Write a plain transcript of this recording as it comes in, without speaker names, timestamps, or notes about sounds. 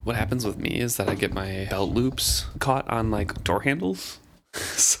What happens with me is that I get my belt loops caught on like door handles.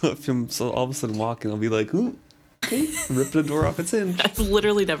 So if I'm all of a sudden walking, I'll be like, ooh, okay, rip the door off its hinge. I've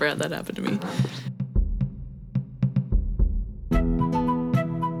literally never had that happen to me.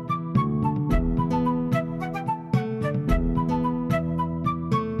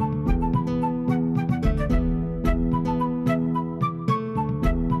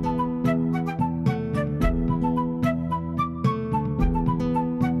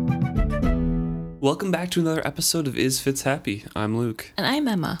 Welcome back to another episode of Is Fitz Happy? I'm Luke. And I'm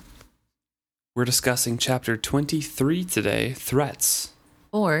Emma. We're discussing chapter 23 today, Threats.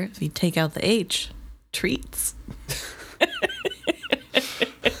 Or, if you take out the H, treats.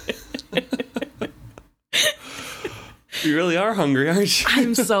 You really are hungry, aren't you?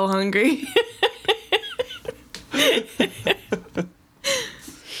 I'm so hungry. The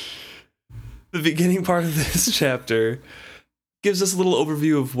beginning part of this chapter gives us a little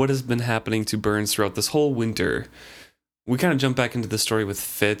overview of what has been happening to Burns throughout this whole winter. We kind of jump back into the story with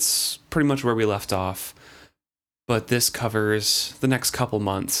Fitz, pretty much where we left off. But this covers the next couple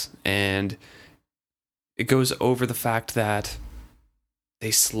months, and it goes over the fact that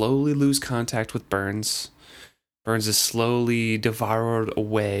they slowly lose contact with Burns. Burns is slowly devoured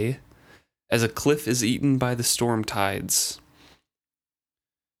away as a cliff is eaten by the storm tides.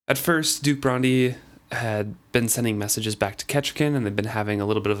 At first, Duke Bronte had been sending messages back to Ketchikan, and they'd been having a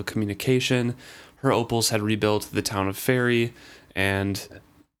little bit of a communication. Her opals had rebuilt the town of Ferry, and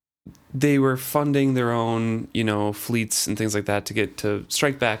they were funding their own, fleets and things like that to get to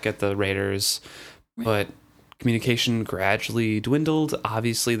strike back at the raiders. But communication gradually dwindled.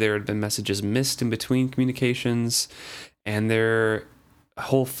 Obviously, there had been messages missed in between communications, and their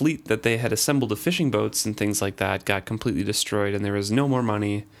whole fleet that they had assembled of fishing boats and things like that got completely destroyed, and there was no more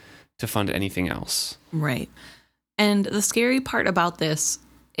money to fund anything else. Right. And the scary part about this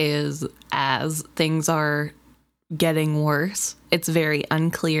is as things are getting worse, it's very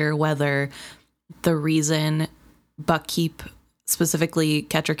unclear whether the reason Buckkeep, specifically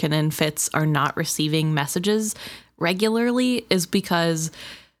Ketchikan and Fitz, are not receiving messages regularly is because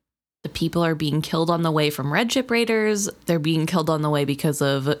the people are being killed on the way from Red Ship raiders, they're being killed on the way because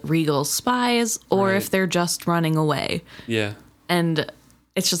of Regal's spies, or if they're just running away. Yeah. And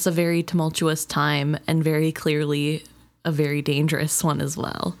it's just a very tumultuous time and very clearly a very dangerous one as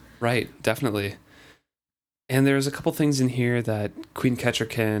well. Right, definitely. And there's a couple things in here that Queen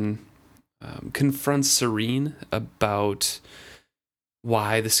Ketchikan confronts Serene about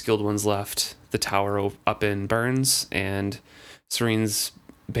why the skilled ones left the tower up in Burns, and Serene's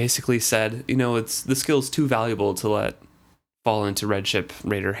basically said, it's the skill's too valuable to let fall into Red Ship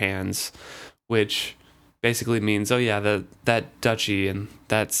raider hands, which basically means, that duchy and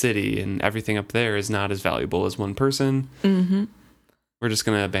that city and everything up there is not as valuable as one person. Mm-hmm. We're just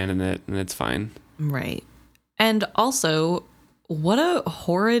going to abandon it and it's fine. Right. And also, what a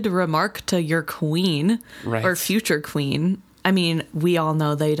horrid remark to your queen, or future queen. I mean, we all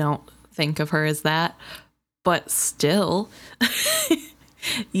know they don't think of her as that, but still,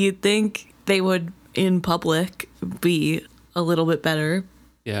 you'd think they would, in public, be a little bit better.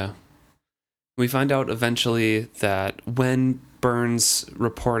 Yeah. We find out eventually that when Burns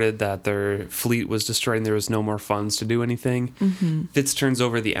reported that their fleet was destroyed and there was no more funds to do anything, Fitz turns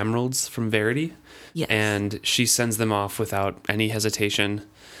over the emeralds from Verity. Yes. And she sends them off without any hesitation.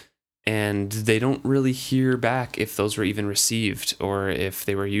 And they don't really hear back if those were even received or if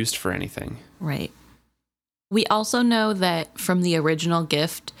they were used for anything. Right. We also know that from the original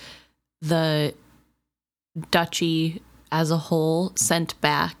gift, the duchy as a whole sent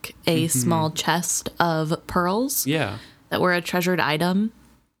back a small chest of pearls that were a treasured item.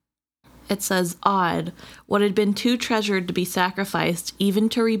 It says, odd, what had been too treasured to be sacrificed even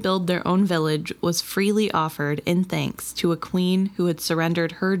to rebuild their own village was freely offered in thanks to a queen who had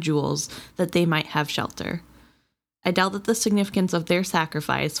surrendered her jewels that they might have shelter. I doubt that the significance of their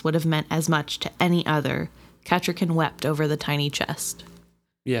sacrifice would have meant as much to any other. Ketchikan wept over the tiny chest.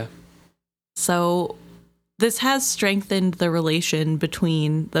 Yeah. So this has strengthened the relation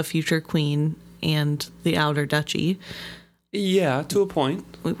between the future queen and the outer duchy. Yeah, to a point.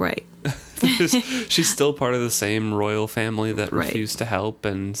 Right. She's still part of the same royal family that refused to help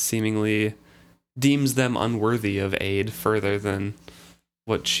and seemingly deems them unworthy of aid further than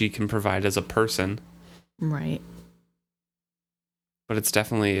what she can provide as a person. Right. But it's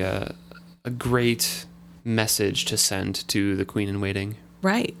definitely a great message to send to the Queen in Waiting.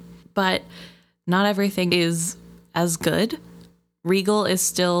 Right. But not everything is as good. Regal is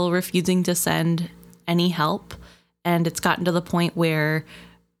still refusing to send any help, and it's gotten to the point where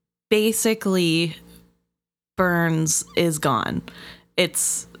basically Burns is gone.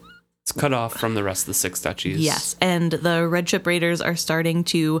 It's It's cut off from the rest of the 6 duchies. Yes, and the Red Ship Raiders are starting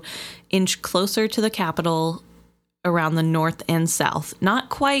to inch closer to the capital around the north and south. Not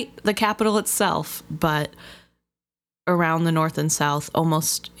quite the capital itself, but around the north and south,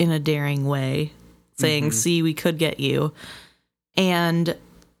 almost in a daring way, saying, see, we could get you. And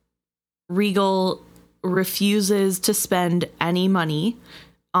Regal refuses to spend any money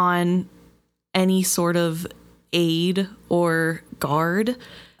on any sort of aid or guard,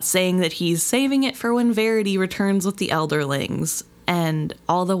 saying that he's saving it for when Verity returns with the Elderlings, and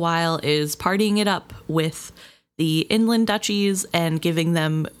all the while is partying it up with the inland duchies and giving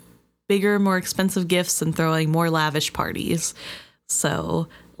them bigger, more expensive gifts and throwing more lavish parties. So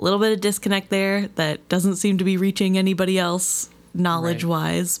a little bit of disconnect there that doesn't seem to be reaching anybody else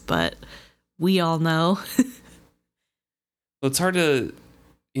knowledge-wise, but we all know. Well, it's hard to...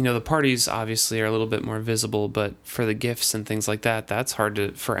 the parties obviously are a little bit more visible, but for the gifts and things like that, that's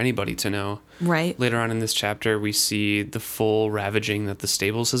hard for anybody to know. Right. Later on in this chapter, we see the full ravaging that the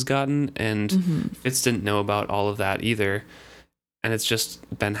stables has gotten, and Fitz didn't know about all of that either. And it's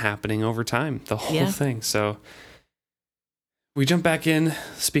just been happening over time, the whole thing. So we jump back in,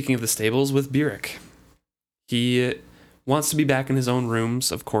 speaking of the stables, with Burrich. He wants to be back in his own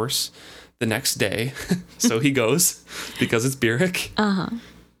rooms, of course, the next day. So he goes, because it's Burrich. Uh-huh.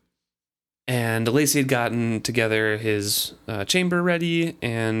 And Lacey had gotten together his chamber ready,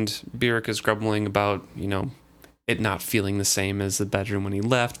 and Burrich is grumbling about, it not feeling the same as the bedroom when he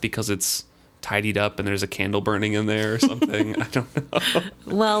left because it's tidied up and there's a candle burning in there or something. I don't know.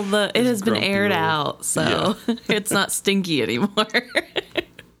 Well, it has been aired out, so it's not stinky anymore.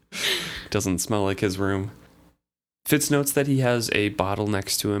 Doesn't smell like his room. Fitz notes that he has a bottle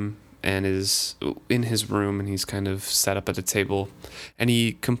next to him and is in his room, and he's kind of set up at a table. And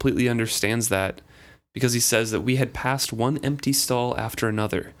he completely understands that because he says that we had passed one empty stall after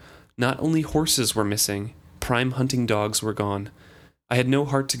another. Not only horses were missing, prime hunting dogs were gone. I had no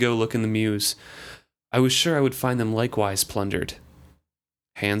heart to go look in the mews. I was sure I would find them likewise plundered.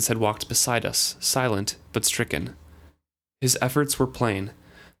 Hans had walked beside us, silent but stricken. His efforts were plain.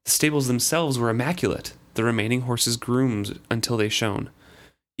 The stables themselves were immaculate, the remaining horses groomed until they shone.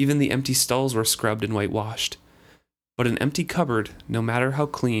 Even the empty stalls were scrubbed and whitewashed. But an empty cupboard, no matter how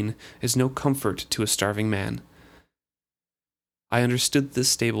clean, is no comfort to a starving man. I understood that the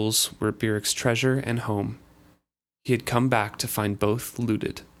stables were Burrich's treasure and home. He had come back to find both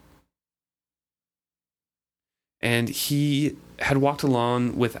looted. And he had walked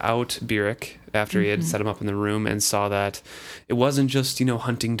along without Burrich after he had set him up in the room and saw that it wasn't just,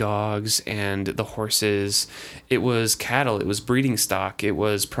 hunting dogs and the horses. It was cattle. It was breeding stock. It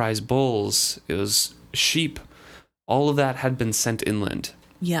was prize bulls. It was sheep. All of that had been sent inland.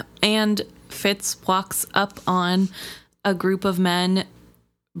 Yep. And Fitz walks up on a group of men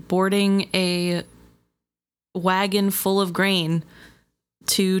boarding a wagon full of grain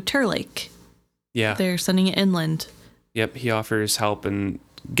to Turlake. Yeah. They're sending it inland. Yep, he offers help and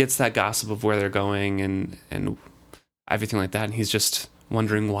gets that gossip of where they're going and everything like that. And he's just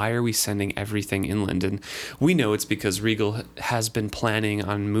wondering, why are we sending everything inland? And we know it's because Regal has been planning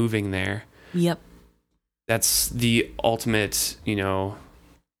on moving there. Yep. That's the ultimate,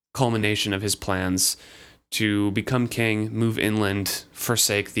 culmination of his plans to become king, move inland,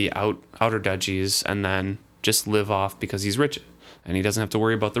 forsake the outer duchies, and then just live off because he's rich. And he doesn't have to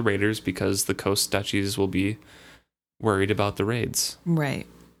worry about the raiders because the coast duchies will be worried about the raids. Right.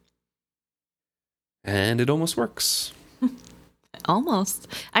 And it almost works. Almost.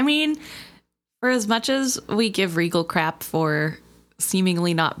 I mean, for as much as we give Regal crap for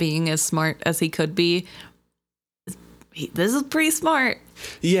seemingly not being as smart as he could be, this is pretty smart.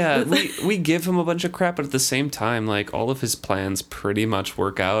 Yeah, we give him a bunch of crap, but at the same time, all of his plans pretty much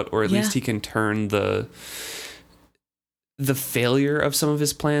work out, or at least he can turn the failure of some of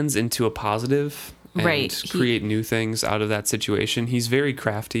his plans into a positive and create new things out of that situation. He's very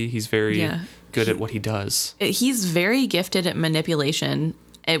crafty. He's very good at what he does. He's very gifted at manipulation,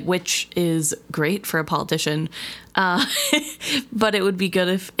 which is great for a politician. But it would be good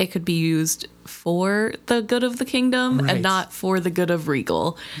if it could be used for the good of the kingdom and not for the good of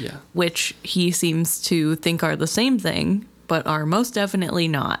Regal, which he seems to think are the same thing, but are most definitely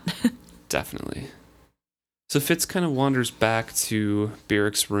not. Definitely. So Fitz kind of wanders back to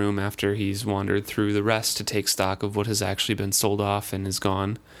Burrich's room after he's wandered through the rest to take stock of what has actually been sold off and is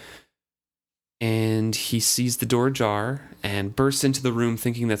gone. And he sees the door ajar and bursts into the room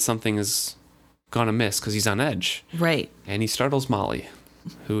thinking that something has gone amiss because he's on edge. Right. And he startles Molly,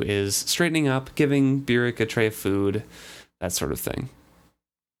 who is straightening up, giving Burrich a tray of food, that sort of thing.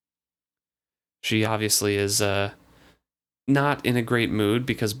 She obviously is not in a great mood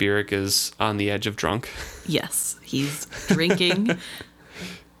because Byrrc is on the edge of drunk. Yes, he's drinking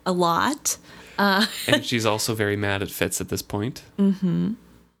a lot. And she's also very mad at Fitz at this point. Mm-hmm.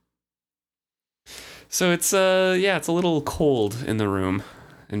 So it's it's a little cold in the room,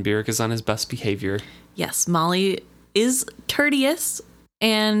 and Byrrc is on his best behavior. Yes, Molly is courteous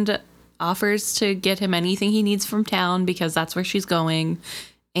and offers to get him anything he needs from town because that's where she's going.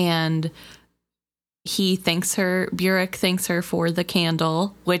 And Byrrc thanks her for the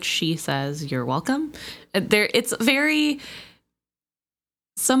candle, which she says, "You're welcome." It's very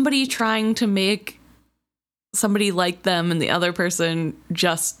somebody trying to make somebody like them and the other person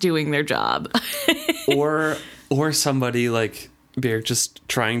just doing their job. or somebody like Byrrc just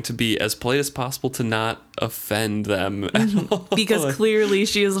trying to be as polite as possible to not offend them at all. Because clearly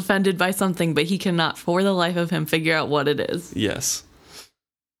she is offended by something, but he cannot for the life of him figure out what it is. Yes.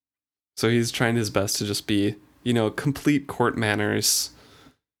 So he's trying his best to just be, complete court manners,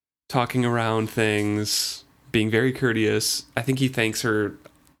 talking around things, being very courteous. I think he thanks her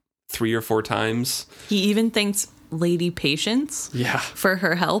 3 or 4 times. He even thanks Lady Patience for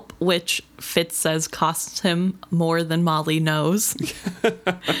her help, which Fitz says costs him more than Molly knows.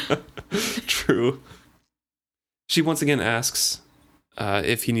 True. She once again asks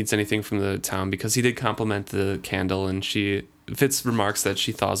if he needs anything from the town because he did compliment the candle, and Fitz remarks that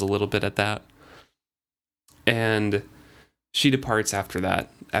she thaws a little bit at that. And she departs after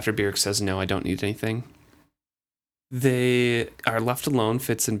that, after Byrrc says, "No, I don't need anything." They are left alone,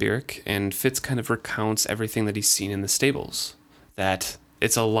 Fitz and Byrrc, and Fitz kind of recounts everything that he's seen in the stables. That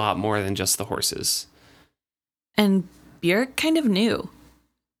it's a lot more than just the horses. And Byrrc kind of knew.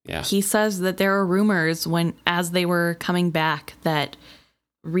 Yeah. He says that there are rumors as they were coming back, that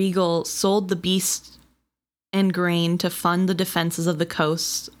Regal sold the beast and grain to fund the defenses of the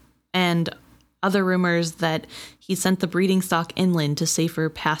coast, and other rumors that he sent the breeding stock inland to safer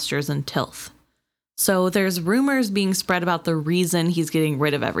pastures and tilth. So there's rumors being spread about the reason he's getting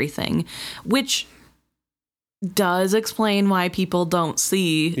rid of everything, which does explain why people don't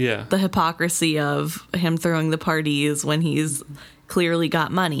see the hypocrisy of him throwing the parties when he's clearly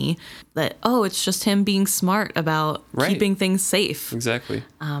got money. That, it's just him being smart about keeping things safe. Exactly.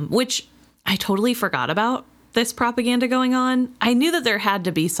 Which I totally forgot about this propaganda going on. I knew that there had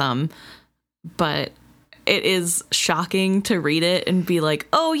to be some, but it is shocking to read it and be like,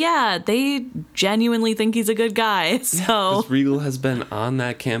 oh yeah, they genuinely think he's a good guy. So Regal has been on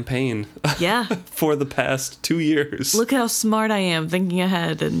that campaign for the past 2 years. Look how smart I am thinking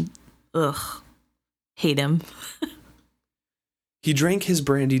ahead, and hate him. He drank his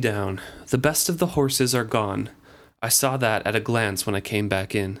brandy down. The best of the horses are gone. I saw that at a glance when I came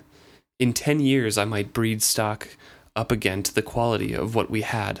back in. In 10 years I might breed stock up again to the quality of what we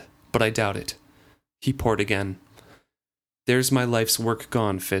had, but I doubt it. He poured again. There's my life's work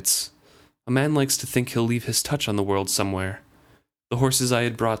gone, Fitz. A man likes to think he'll leave his touch on the world somewhere. The horses I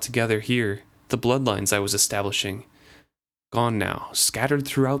had brought together here, the bloodlines I was establishing. Gone now, scattered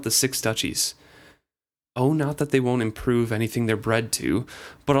throughout the 6 duchies. Oh, not that they won't improve anything they're bred to,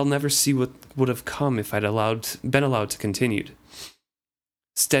 but I'll never see what would have come if I'd been allowed to continue.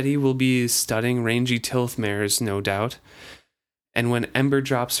 Steady will be studding rangy tilth mares, no doubt. And when Ember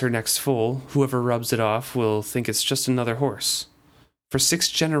drops her next foal, whoever rubs it off will think it's just another horse. For 6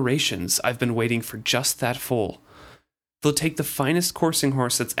 generations, I've been waiting for just that foal. They'll take the finest coursing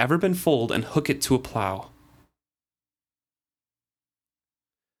horse that's ever been foaled and hook it to a plow.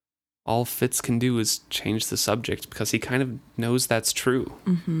 All Fitz can do is change the subject because he kind of knows that's true.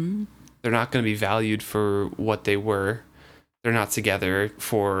 Mm-hmm. They're not going to be valued for what they were. They're not together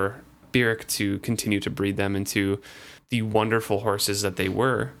for Byrrc to continue to breed them into the wonderful horses that they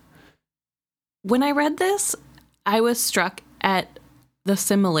were. When I read this, I was struck at the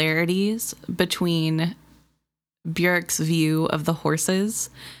similarities between Björk's view of the horses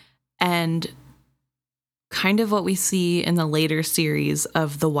and kind of what we see in the later series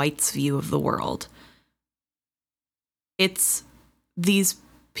of the White's view of the world. It's these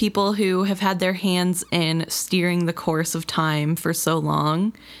people who have had their hands in steering the course of time for so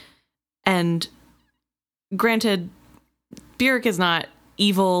long. And granted, Byrrc is not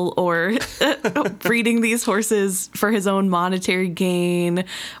evil or breeding these horses for his own monetary gain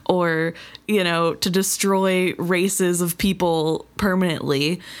or, to destroy races of people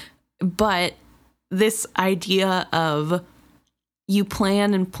permanently. But this idea of you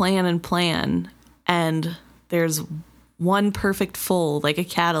plan and plan and plan, and there's one perfect foal like a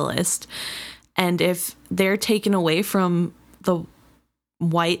catalyst. And if they're taken away from the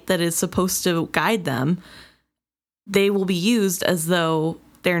white that is supposed to guide them, they will be used as though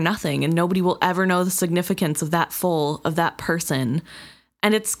they're nothing and nobody will ever know the significance of that person.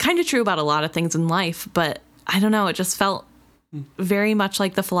 And it's kind of true about a lot of things in life, but I don't know, it just felt very much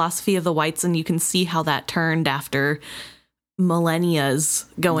like the philosophy of the whites, and you can see how that turned after millennia's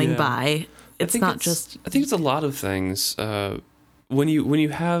going by. I think it's a lot of things. When you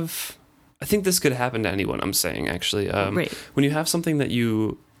have, I think this could happen to anyone, I'm saying, actually. Right. When you have something that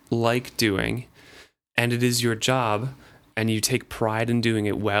you like doing and it is your job and you take pride in doing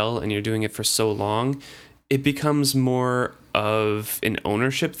it well and you're doing it for so long, it becomes more of an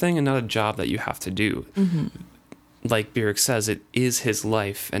ownership thing and not a job that you have to do. Mm-hmm. Like Bjerke says, it is his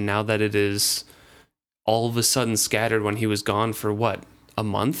life. And now that it is all of a sudden scattered when he was gone for what, a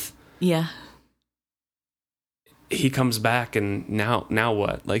month? Yeah. He comes back and now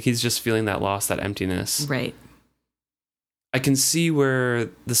what? Like, he's just feeling that loss, that emptiness. Right. I can see where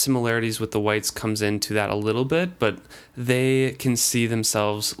the similarities with the whites comes into that a little bit, but they can see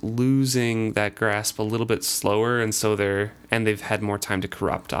themselves losing that grasp a little bit slower, and so they've had more time to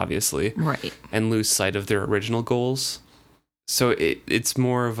corrupt, obviously. Right. And lose sight of their original goals. So it's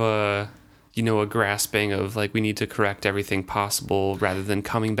more of a grasping of, like, we need to correct everything possible rather than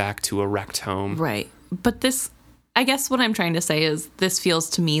coming back to a wrecked home. Right. But this, I guess what I'm trying to say is this feels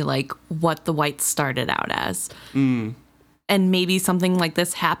to me like what the whites started out as. And maybe something like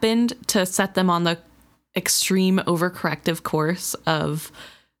this happened to set them on the extreme overcorrective course of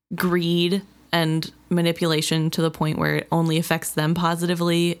greed and manipulation to the point where it only affects them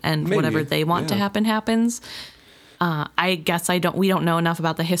positively, and whatever they want to happen happens. I guess we don't know enough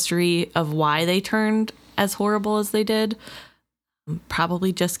about the history of why they turned as horrible as they did.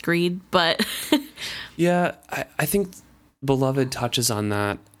 Probably just greed, but yeah, I think Beloved touches on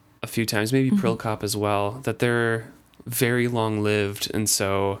that a few times, maybe Prilkop as well, that they're very long-lived, and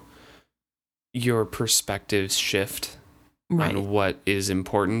so your perspectives shift on what is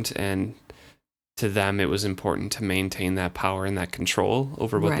important, and to them it was important to maintain that power and that control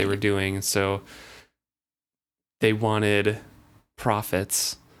over what they were doing. So they wanted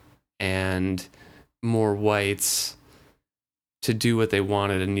profits and more whites to do what they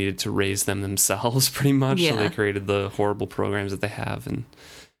wanted and needed to raise them themselves, pretty much. So they created the horrible programs that they have, and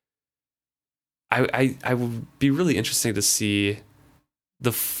I would be really interesting to see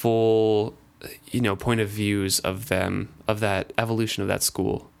the full, point of views of them, of that evolution of that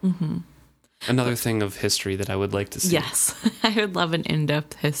school. Mm-hmm. Another thing of history that I would like to see. Yes, I would love an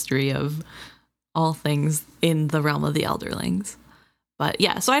in-depth history of all things in the realm of the Elderlings. But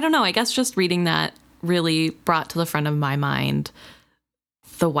yeah, so I don't know. I guess just reading that really brought to the front of my mind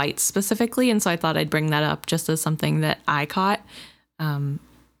the whites specifically, and so I thought I'd bring that up just as something that I caught.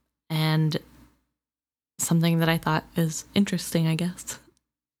 And something that I thought is interesting, I guess.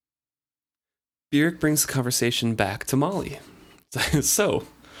 Bjerke brings the conversation back to Molly. So,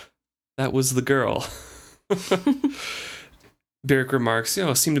 that was the girl. Bjerke remarks,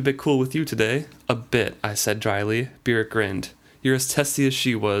 seemed a bit cool with you today. A bit, I said dryly. Bjerke grinned. You're as testy as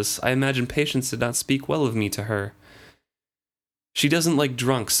she was. I imagine Patience did not speak well of me to her. She doesn't like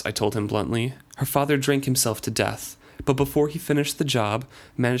drunks, I told him bluntly. Her father drank himself to death, but before he finished the job,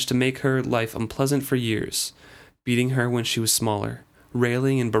 managed to make her life unpleasant for years, beating her when she was smaller,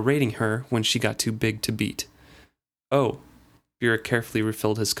 railing and berating her when she got too big to beat. Oh, Bjerke carefully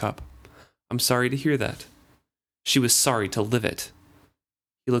refilled his cup. I'm sorry to hear that. She was sorry to live it.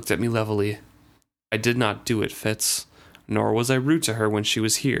 He looked at me levelly. I did not do it, Fitz. Nor was I rude to her when she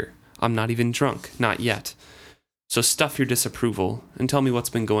was here. I'm not even drunk, not yet. So stuff your disapproval and tell me what's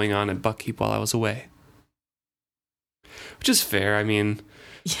been going on at Buckkeep while I was away. Which is fair. I mean,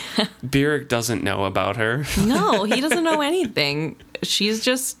 Bjerke doesn't know about her. No, he doesn't know anything. She's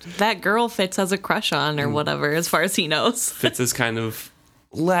just that girl Fitz has a crush on or whatever, as far as he knows. Fitz is kind of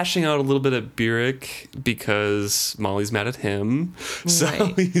lashing out a little bit at Bjerke because Molly's mad at him. So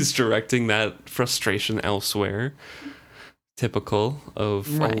he's directing that frustration elsewhere. Typical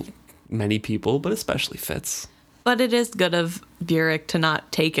of many people, but especially Fitz. But it is good of Bjerke to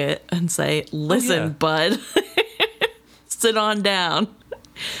not take it and say, listen, bud, sit on down.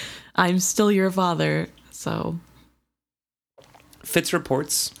 I'm still your father. So Fitz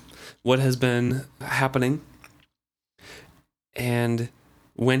reports what has been happening. And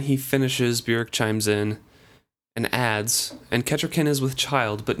when he finishes, Bjerke chimes in and adds, and Ketterkin is with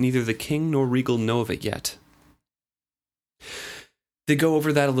child, but neither the king nor Regal know of it yet. They go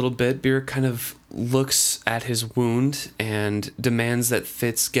over that a little bit. Bjerke kind of looks at his wound and demands that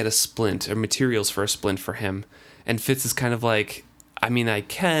Fitz get a splint, or materials for a splint for him. And Fitz is kind of like, I mean, I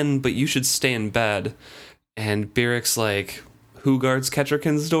can, but you should stay in bed. And Bjerke's like, who guards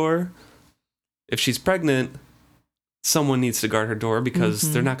Ketterkin's door? If she's pregnant, someone needs to guard her door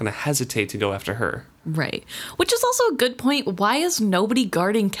because they're not going to hesitate to go after her. Right. Which is also a good point. Why is nobody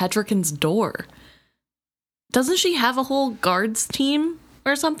guarding Kettrican's door? Doesn't she have a whole guards team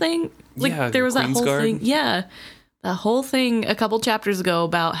or something? Like, Yeah, there was that Queen's whole Guard. thing. Yeah. That whole thing a couple chapters ago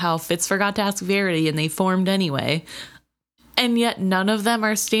about how Fitz forgot to ask Verity and they formed anyway. And yet none of them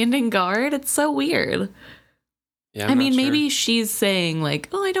are standing guard. It's so weird. Yeah, I mean, not sure. maybe she's saying, like,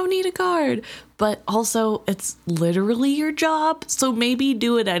 oh, I don't need a guard. But also, it's literally your job. So maybe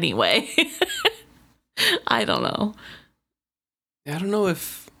do it anyway. I don't know. I don't know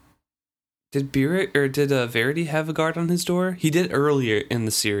if did Verity have a guard on his door? He did earlier in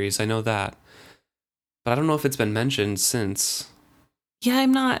the series, I know that. But I don't know if it's been mentioned since. Yeah,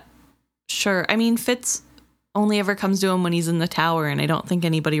 I'm not sure. I mean, Fitz only ever comes to him when he's in the tower, and I don't think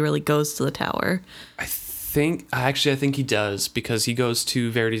anybody really goes to the tower. I think he does, because he goes to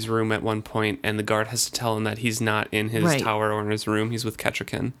Verity's room at one point and the guard has to tell him that he's not in his Right. tower or in his room, he's with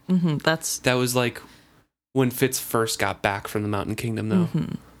Kettrican. That's That was like when Fitz first got back from the Mountain Kingdom, though.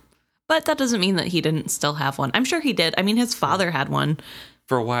 But that doesn't mean that he didn't still have one. I'm sure he did. I mean, his father had one.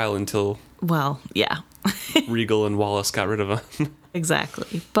 For a while until Well, yeah, Regal and Wallace got rid of him.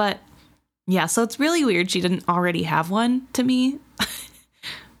 exactly. But yeah, so it's really weird she didn't already have one to me.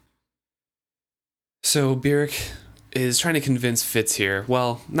 So Byrrc is trying to convince Fitz here.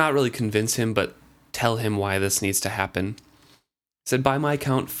 Well, not really convince him, but tell him why this needs to happen. He said, by my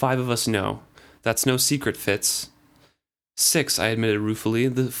count, 5 of us know. That's no secret, Fitz. 6, I admitted ruefully.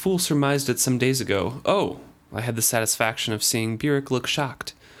 The fool surmised it some days ago. Oh, I had the satisfaction of seeing Byrrc look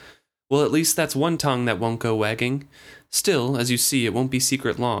shocked. Well, at least that's one tongue that won't go wagging. Still, as you see, it won't be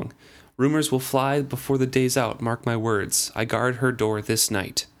secret long. Rumors will fly before the day's out, mark my words. I guard her door this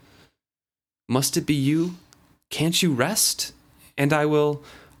night. Must it be you? Can't you rest? And I will.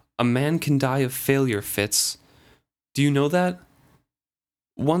 A man can die of failure, Fitz. Do you know that?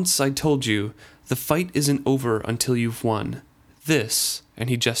 Once I told you, the fight isn't over until you've won. This, and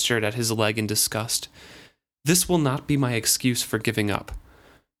he gestured at his leg in disgust, this will not be my excuse for giving up.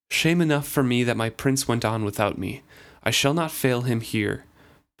 Shame enough for me that my prince went on without me. I shall not fail him here.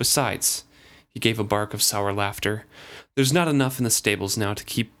 Besides, he gave a bark of sour laughter, there's not enough in the stables now to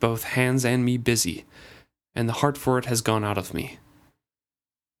keep both hands and me busy, and the heart for it has gone out of me.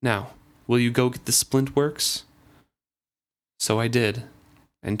 Now, will you go get the splint works? So I did,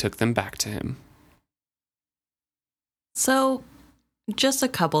 and took them back to him. So, just a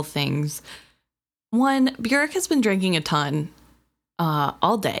couple things. One, Byrrc has been drinking a ton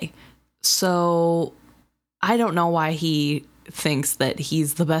all day. So, I don't know why he thinks that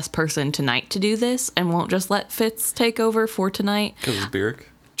he's the best person tonight to do this and won't just let Fitz take over for tonight. Because it's Byrrc.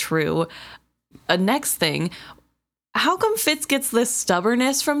 True. Next thing, how come Fitz gets this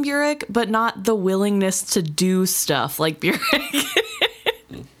stubbornness from Byrrc, but not the willingness to do stuff like Byrrc?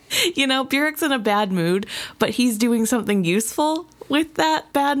 You know, Byrrc's in a bad mood, but he's doing something useful with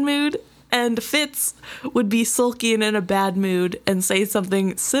that bad mood. And Fitz would be sulky and in a bad mood and say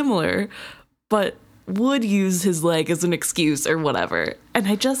something similar, but would use his leg as an excuse or whatever. And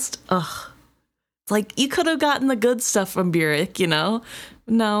I just, it's like, you could have gotten the good stuff from Byrrc, you know?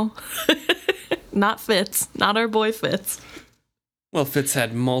 No. Not Fitz. Not our boy Fitz. Well, Fitz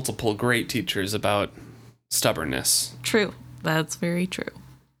had multiple great teachers about stubbornness. True. That's very true.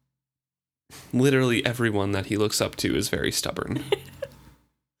 Literally everyone that he looks up to is very stubborn.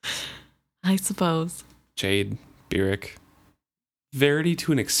 I suppose. Jade, Byrrc, Verity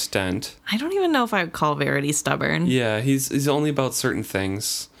to an extent. I don't even know if I would call Verity stubborn. Yeah, he's only about certain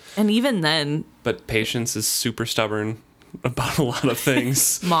things. And even then, But Patience is super stubborn about a lot of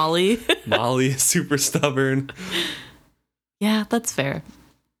things. Molly. Molly is super stubborn. Yeah, that's fair.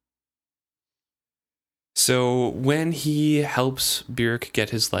 So when he helps Byrrc get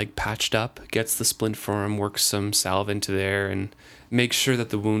his leg patched up, gets the splint for him, works some salve into there, and makes sure that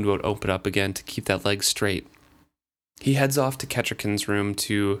the wound won't open up again to keep that leg straight, he heads off to Kettrican's room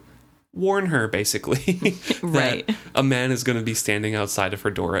to warn her, basically, Right. that a man is going to be standing outside of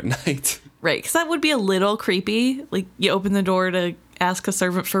her door at night. Right, because that would be a little creepy. Like, you open the door to ask a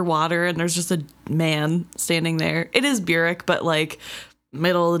servant for water, and there's just a man standing there. It is Byrrc, but, like,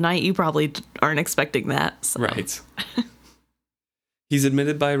 middle of the night, you probably aren't expecting that. So. Right. He's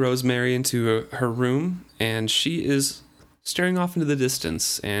admitted by Rosemary into her room, and she is staring off into the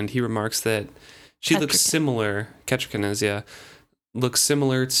distance, and he remarks that she looks Kettrican. similar, Kettrican is, yeah, looks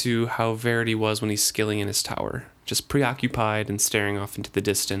similar to how Verity was when he's skilling in his tower, just preoccupied and staring off into the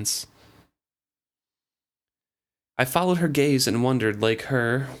distance. I followed her gaze and wondered, like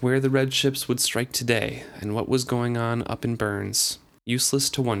her, where the red ships would strike today, and what was going on up in Burns. Useless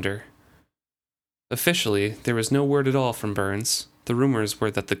to wonder. Officially, there was no word at all from Burns. The rumors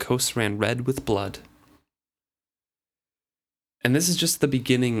were that the coast ran red with blood. And this is just the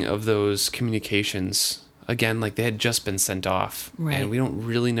beginning of those communications. Again, like they had just been sent off. Right. And we don't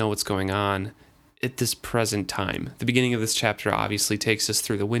really know what's going on at this present time. The beginning of this chapter obviously takes us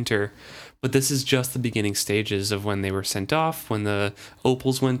through the winter, but this is just the beginning stages of when they were sent off, when the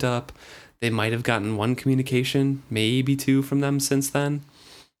opals went up. They might have gotten one communication, maybe two from them since then.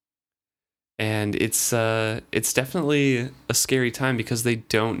 And it's definitely a scary time because they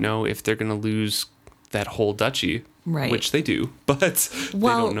don't know if they're going to lose that whole duchy, Right. which they do, but they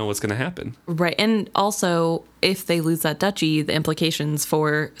don't know what's going to happen. Right. And also, if they lose that duchy, the implications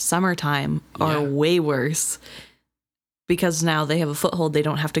for summertime are way worse because now they have a foothold. They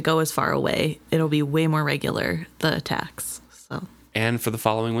don't have to go as far away. It'll be way more regular, the attacks. So. And for the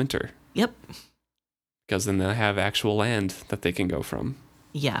following winter. Yep. Because then they'll have actual land that they can go from.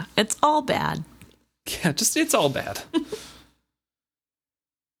 Yeah. It's all bad. Yeah, it's all bad.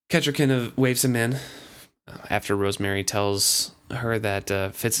 Kettricken waves him in after Rosemary tells her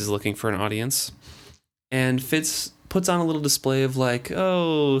that Fitz is looking for an audience. And Fitz puts on a little display of like,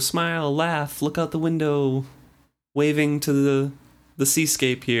 oh, smile, laugh, look out the window, waving to the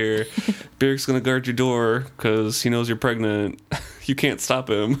seascape here. Byrric's going to guard your door because he knows you're pregnant. You can't stop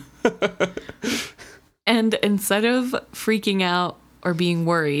him. And instead of freaking out or being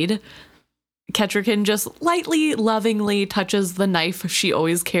worried, Kettricken just lightly, lovingly touches the knife she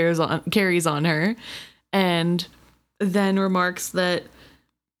always carries on her, and then remarks that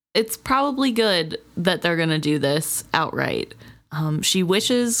it's probably good that they're going to do this outright. She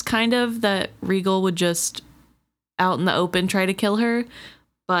wishes kind of that Regal would just out in the open try to kill her,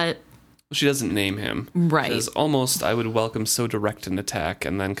 but she doesn't name him. Right. She says, almost, I would welcome so direct an attack,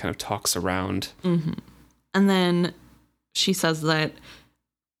 and then kind of talks around. Mm-hmm. And then she says that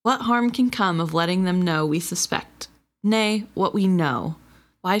what harm can come of letting them know we suspect? Nay, what we know.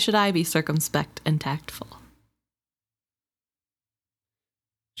 Why should I be circumspect and tactful?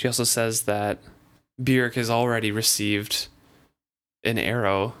 She also says that Byrric has already received an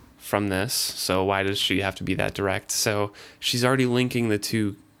arrow from this, so why does she have to be that direct? So she's already linking the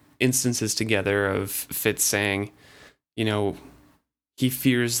two instances together of Fitz saying, you know,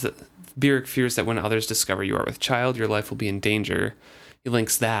 Byrric fears that when others discover you are with child, your life will be in danger. He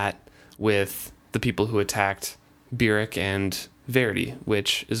links that with the people who attacked Byrric and Verity,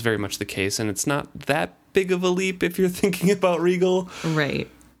 which is very much the case, and it's not that big of a leap if you're thinking about Regal. Right.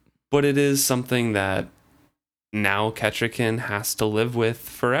 But it is something that now Kettricken has to live with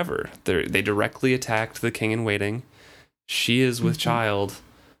forever. They directly attacked the king in waiting. She is with child,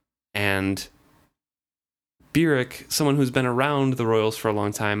 and Byrric, someone who's been around the royals for a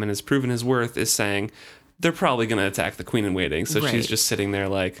long time and has proven his worth, is saying they're probably going to attack the queen in waiting. So she's just sitting there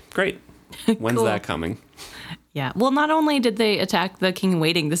like, great. When's Cool. that coming? Yeah. Well, not only did they attack the king in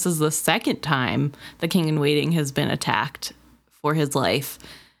waiting, this is the second time the king in waiting has been attacked for his life.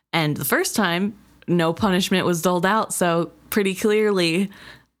 And the first time, no punishment was doled out. So pretty clearly,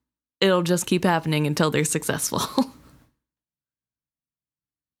 it'll just keep happening until they're successful.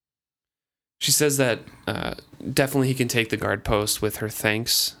 She says that definitely he can take the guard post with her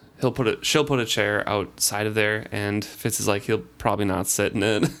thanks. She'll put a chair outside of there, and Fitz is like, he'll probably not sit in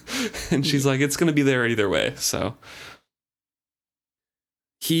it. And she's like, it's going to be there either way. So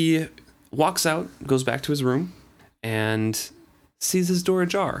he walks out, goes back to his room, and sees his door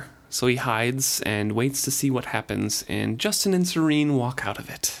ajar. So he hides and waits to see what happens, and Justin and Serene walk out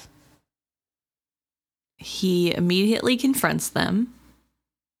of it. He immediately confronts them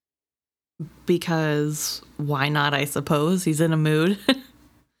because why not, I suppose. He's in a mood.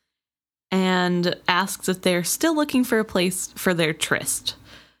 And asks if they're still looking for a place for their tryst.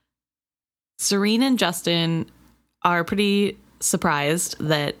 Serene and Justin are pretty surprised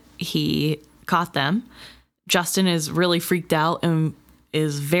that he caught them. Justin is really freaked out and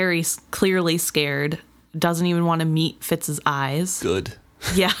is very clearly scared. Doesn't even want to meet Fitz's eyes. Good.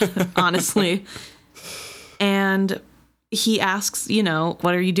 Yeah, honestly. And he asks,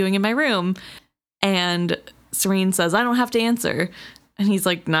 what are you doing in my room? And Serene says, I don't have to answer. And he's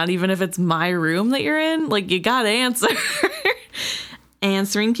like, not even if it's my room that you're in? Like, you gotta answer. And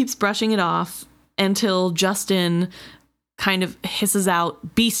Serene keeps brushing it off until Justin kind of hisses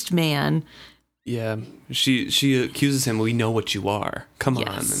out, Beast Man. Yeah, she accuses him, we know what you are. Come on.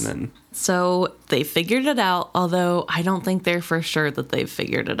 And then So they figured it out, although I don't think they're for sure that they've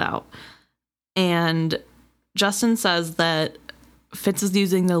figured it out. And Justin says that Fitz is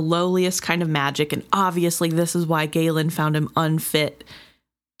using the lowliest kind of magic, and obviously this is why Galen found him unfit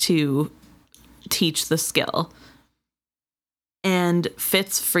to teach the skill. And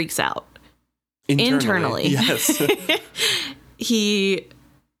Fitz freaks out. internally. Yes. He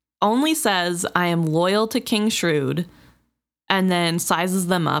only says, I am loyal to King Shrewd, and then sizes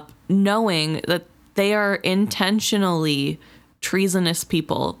them up, knowing that they are intentionally treasonous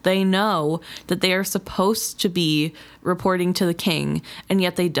people. They know that they are supposed to be reporting to the king, and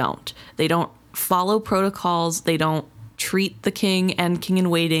yet they don't. They don't follow protocols. They don't treat the king and king in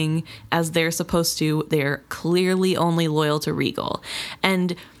waiting as they're supposed to. They're clearly only loyal to Regal.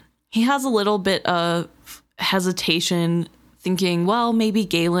 And he has a little bit of hesitation, thinking, well, maybe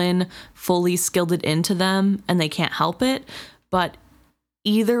Galen fully skilled it into them and they can't help it. But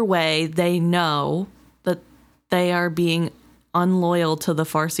either way, they know that they are being unloyal to the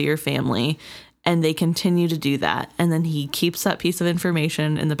Farseer family, and they continue to do that. And then he keeps that piece of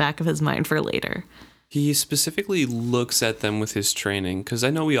information in the back of his mind for later. He specifically looks at them with his training, because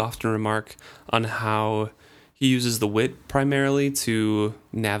I know we often remark on how he uses the wit primarily to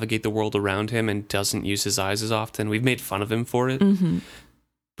navigate the world around him and doesn't use his eyes as often. We've made fun of him for it. Mm-hmm.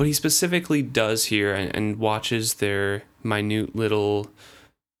 But he specifically does here and watches their minute little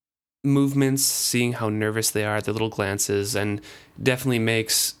movements, seeing how nervous they are, their little glances, and definitely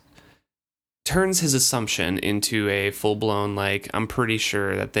turns his assumption into a full-blown, like, I'm pretty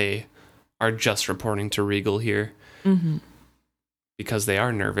sure that they are just reporting to Regal here. Mm-hmm. Because they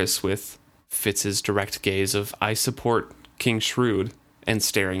are nervous with Fitz's direct gaze of, I support King Shrewd, and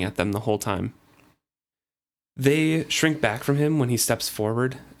staring at them the whole time. They shrink back from him when he steps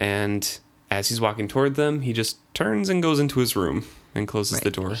forward, and as he's walking toward them, he just turns and goes into his room and closes the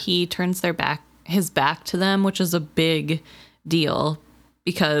door. He turns his back to them, which is a big deal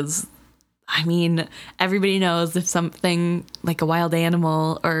because, I mean, everybody knows if something like a wild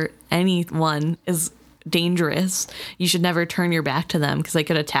animal or anyone is dangerous, you should never turn your back to them because they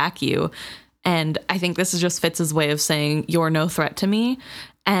could attack you. And I think this is just Fitz's way of saying, you're no threat to me.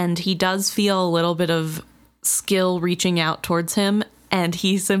 And he does feel a little bit of skill reaching out towards him, and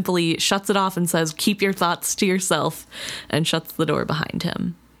he simply shuts it off and says, keep your thoughts to yourself, and shuts the door behind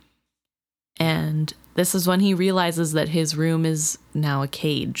him. And this is when he realizes that his room is now a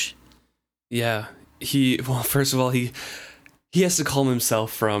cage. Yeah. First of all, he has to calm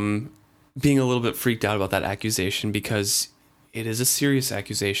himself from being a little bit freaked out about that accusation, because it is a serious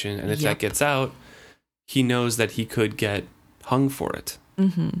accusation, and if that gets out, he knows that he could get hung for it.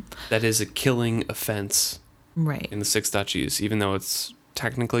 Mm-hmm. That is a killing offense. Right. In the Six Duchies, even though it's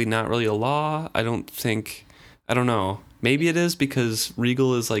technically not really a law. I don't know. Maybe it is because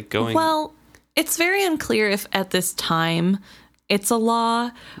Regal is like going. Well, it's very unclear if at this time it's a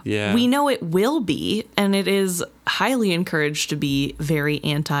law. Yeah. We know it will be, and it is highly encouraged to be very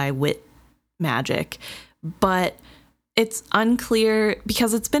anti-wit magic, but it's unclear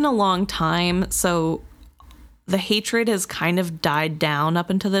because it's been a long time, so the hatred has kind of died down up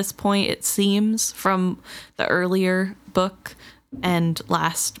until this point, it seems, from the earlier book and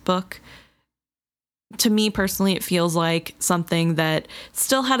last book. To me personally, it feels like something that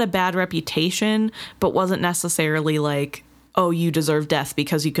still had a bad reputation, but wasn't necessarily like, oh, you deserve death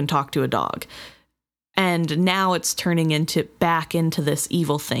because you can talk to a dog. And now it's turning back into this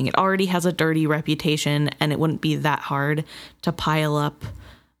evil thing. It already has a dirty reputation, and it wouldn't be that hard to pile up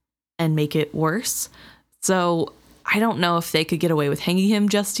and make it worse. So I don't know if they could get away with hanging him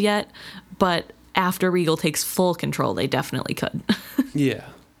just yet, but after Regal takes full control, they definitely could. Yeah.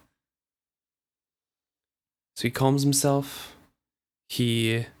 So he calms himself.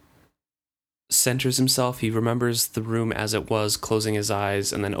 He centers himself. He remembers the room as it was, closing his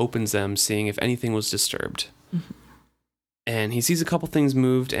eyes, and then opens them, seeing if anything was disturbed. Mm-hmm. And he sees a couple things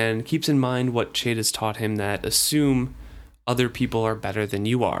moved and keeps in mind what Chade has taught him, that assume other people are better than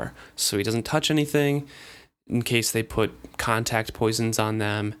you are. So he doesn't touch anything in case they put contact poisons on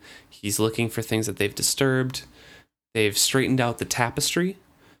them. He's looking for things that they've disturbed. They've straightened out the tapestry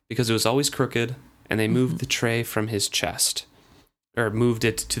because it was always crooked, and they moved the tray from his chest, or moved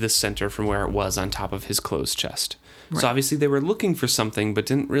it to the center from where it was on top of his closed chest. Right. So obviously they were looking for something but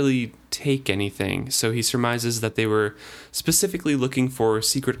didn't really take anything. So he surmises that they were specifically looking for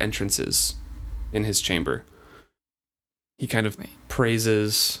secret entrances in his chamber. He kind of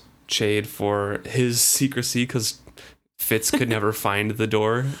praises Chade for his secrecy because Fitz could never find the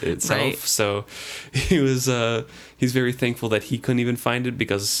door itself. Right. So he's very thankful that he couldn't even find it,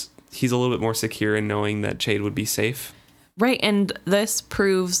 because he's a little bit more secure in knowing that Chade would be safe. Right, and this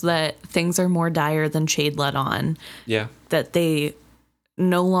proves that things are more dire than Chade let on. Yeah. That they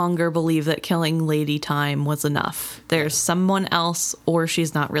no longer believe that killing Lady Time was enough. There's someone else, or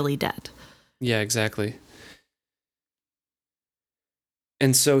she's not really dead. Yeah, exactly.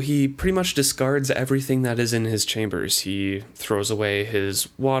 And so he pretty much discards everything that is in his chambers. He throws away his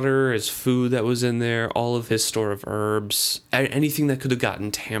water, his food that was in there, all of his store of herbs, anything that could have gotten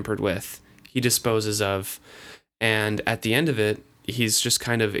tampered with, he disposes of. And at the end of it, he's just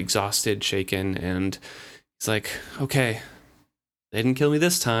kind of exhausted, shaken, and he's like, okay, they didn't kill me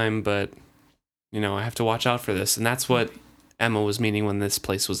this time, but, I have to watch out for this. And that's what Emma was meaning when this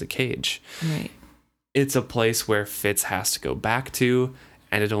place was a cage. Right. It's a place where Fitz has to go back to,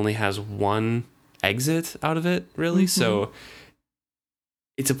 and it only has one exit out of it, really. Mm-hmm. So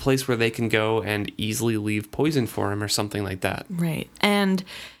it's a place where they can go and easily leave poison for him or something like that. Right. And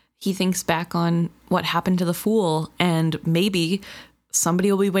he thinks back on what happened to the fool, and maybe somebody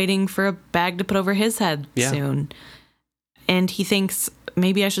will be waiting for a bag to put over his head soon. And he thinks,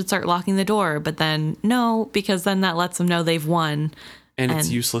 maybe I should start locking the door, but then no, because then that lets them know they've won. And it's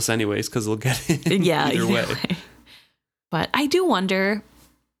useless anyways, because they'll get in either way. But I do wonder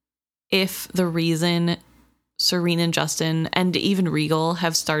if the reason Serene and Justin and even Regal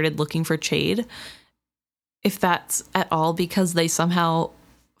have started looking for Chade, if that's at all because they somehow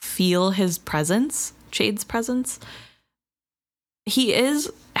feel his presence, Chade's presence. He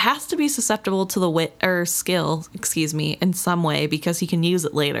has to be susceptible to the wit or skill, in some way, because he can use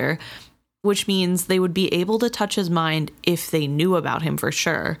it later, which means they would be able to touch his mind if they knew about him for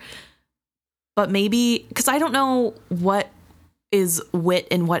sure. But maybe, because I don't know what is wit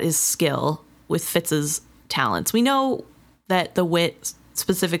and what is skill with Fitz's talents. We know that the wit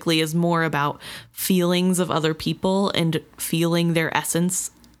specifically is more about feelings of other people and feeling their essence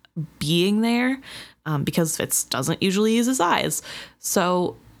being there, because Fitz doesn't usually use his eyes.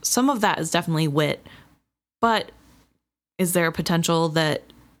 So some of that is definitely wit. But is there a potential that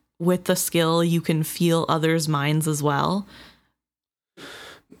with the skill you can feel others' minds as well?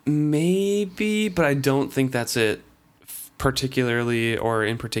 Maybe, but I don't think that's it particularly or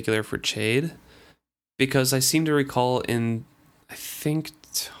in particular for Chade, because I seem to recall in, I think,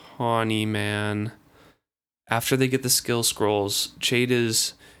 Tawny Man, after they get the skill scrolls, Chade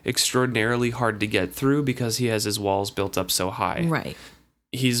is extraordinarily hard to get through because he has his walls built up so high. Right.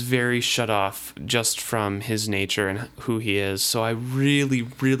 He's very shut off just from his nature and who he is. So I really,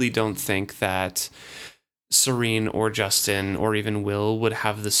 really don't think that Serene or Justin or even Will would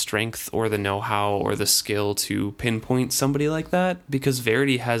have the strength or the know-how or the skill to pinpoint somebody like that, because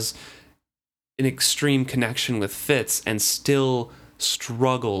Verity has an extreme connection with Fitz and still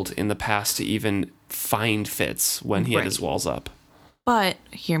struggled in the past to even find Fitz when he had his walls up. But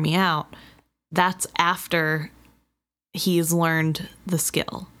hear me out. That's after he's learned the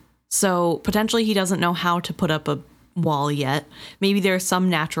skill. So potentially he doesn't know how to put up a wall yet. Maybe there's some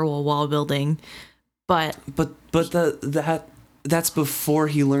natural wall building, but that's before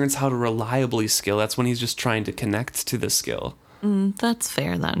he learns how to reliably skill. That's when he's just trying to connect to the skill. That's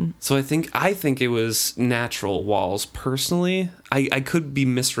fair then. So I think it was natural walls. Personally, I could be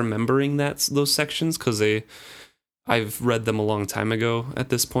misremembering those sections because I've read them a long time ago at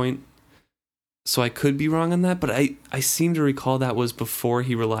this point. So I could be wrong on that, but I seem to recall that was before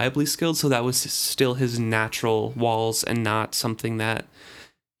he reliably skilled, so that was still his natural walls and not something that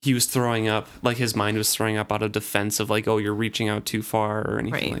he was throwing up, like his mind was throwing up out of defense of like, oh, you're reaching out too far or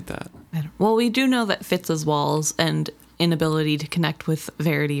anything like that. Well, we do know that Fitz's walls and inability to connect with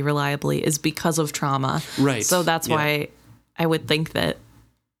Verity reliably is because of trauma. Right. So that's why I would think that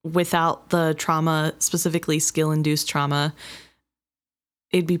without the trauma, specifically skill-induced trauma,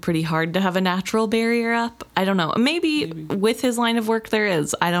 it'd be pretty hard to have a natural barrier up. I don't know. Maybe with his line of work there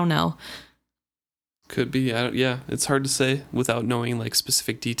is. I don't know. Could be. It's hard to say without knowing like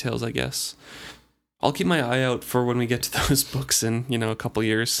specific details, I guess. I'll keep my eye out for when we get to those books in, a couple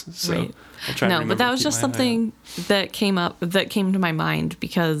years. So I'll try to remember. But that was just something that came to my mind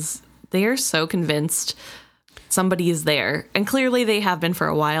because they are so convinced somebody is there. And clearly they have been for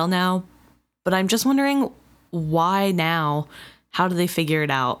a while now. But I'm just wondering why now? How do they figure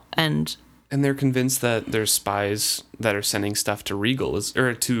it out? And they're convinced that there's spies that are sending stuff to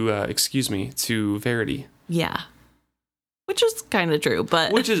to Verity. Yeah. Which is kind of true,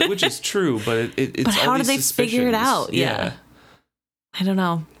 but which is true, but it's but how do they figure it out? Yeah. I don't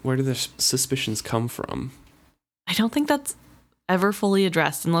know. Where do their suspicions come from? I don't think that's ever fully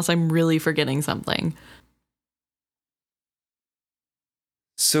addressed unless I'm really forgetting something.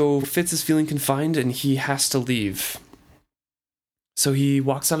 So Fitz is feeling confined and he has to leave. So he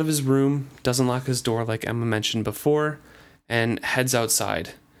walks out of his room, doesn't lock his door like Emma mentioned before, and heads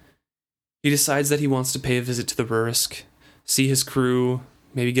outside. He decides that he wants to pay a visit to the Rurisk, see his crew,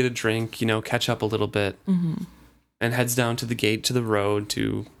 maybe get a drink, catch up a little bit, and heads down to the gate to the road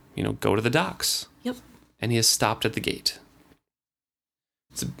to, go to the docks. Yep. And he is stopped at the gate.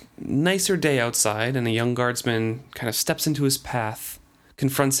 It's a nicer day outside, and a young guardsman kind of steps into his path,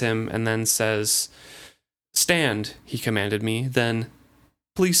 confronts him, and then says, "Stand," he commanded me. Then,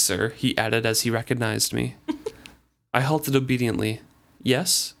 "Please, sir," he added as he recognized me. I halted obediently.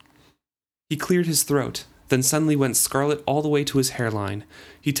 "Yes?" He cleared his throat, then suddenly went scarlet all the way to his hairline.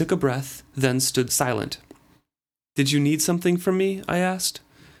 He took a breath, then stood silent. "Did you need something from me?" I asked.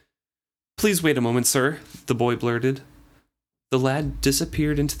 "Please wait a moment, sir," the boy blurted. The lad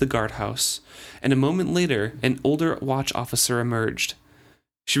disappeared into the guardhouse, and a moment later, an older watch officer emerged.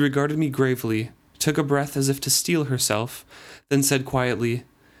 She regarded me gravely, took a breath as if to steel herself, then said quietly,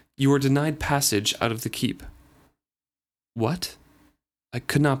 "You are denied passage out of the keep." What? I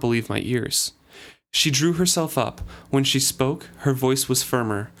could not believe my ears. She drew herself up. When she spoke, her voice was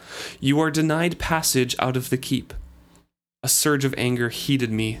firmer. "You are denied passage out of the keep." A surge of anger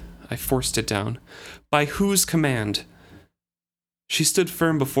heated me. I forced it down. "By whose command?" She stood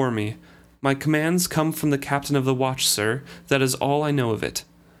firm before me. "My commands come from the captain of the watch, sir. That is all I know of it."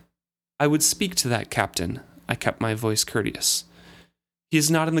 "I would speak to that captain." I kept my voice courteous. "He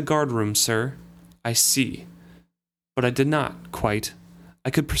is not in the guard room, sir." "I see." But I did not, quite. I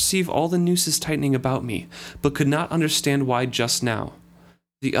could perceive all the nooses tightening about me, but could not understand why just now.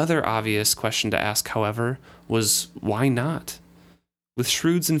 The other obvious question to ask, however, was why not? With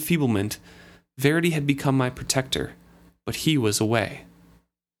Shrewd's enfeeblement, Verity had become my protector, but he was away.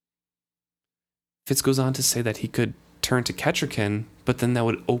 Fitz goes on to say that he could turn to Kettricken, but then that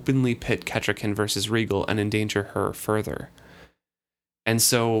would openly pit Kettricken versus Regal and endanger her further. And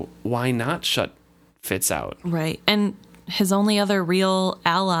so, why not shut Fitz out? Right. And his only other real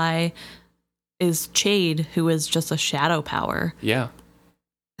ally is Chade, who is just a shadow power. Yeah.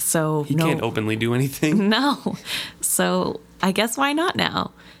 So he can't openly do anything. No. So I guess why not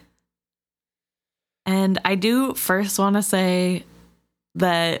now? And I do first want to say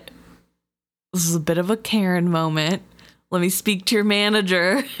that this is a bit of a Karen moment. Let me speak to your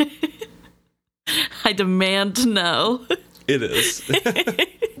manager. I demand to know. It is.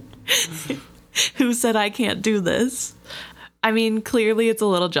 Who said I can't do this? I mean, clearly it's a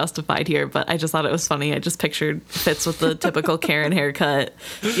little justified here, but I just thought it was funny. I just pictured Fitz with the typical Karen haircut.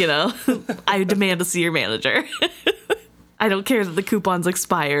 You know, I demand to see your manager. I don't care that the coupon's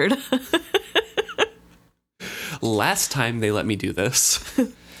expired. Last time they let me do this.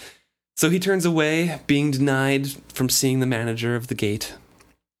 So he turns away, being denied from seeing the manager of the gate.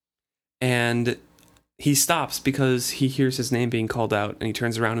 And he stops because he hears his name being called out, and he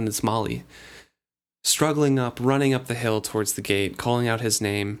turns around and it's Molly. Struggling up, running up the hill towards the gate, calling out his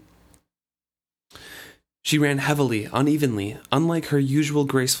name. She ran heavily, unevenly, unlike her usual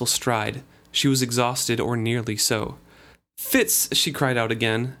graceful stride. She was exhausted, or nearly so. "Fitz!" she cried out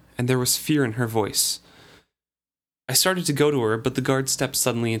again, and there was fear in her voice. I started to go to her, but the guard stepped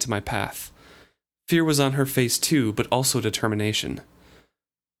suddenly into my path. Fear was on her face too, but also determination.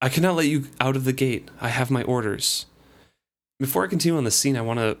 "I cannot let you out of the gate. I have my orders." Before I continue on the scene, I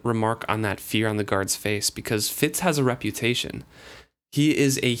want to remark on that fear on the guard's face, because Fitz has a reputation. He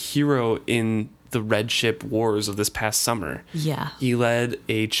is a hero in the Red Ship Wars of this past summer. Yeah. He led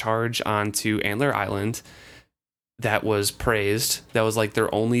a charge onto Antler Island that was praised. That was like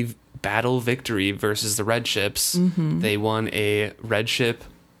their only battle victory versus the Red Ships. Mm-hmm. They won a Red Ship,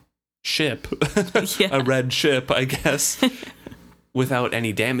 Yeah. a red ship, I guess, without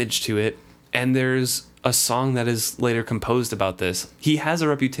any damage to it. And there's a song that is later composed about this. He has a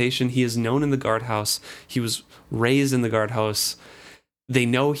reputation. He is known in the guardhouse. He was raised in the guardhouse. They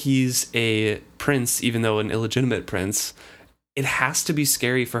know he's a prince, even though an illegitimate prince. It has to be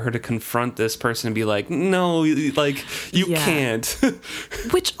scary for her to confront this person and be like, "No, like, you can't."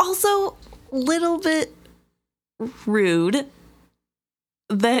 Which also, little bit rude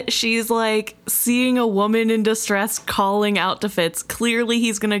that she's like seeing a woman in distress calling out to Fitz. Clearly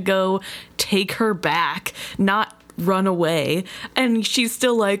he's gonna go take her back, not run away. And she's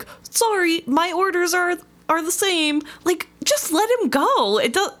still like, "Sorry, my orders are the same." Like, just let him go.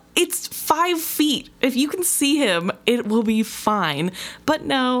 It's 5 feet. If you can see him, it will be fine. But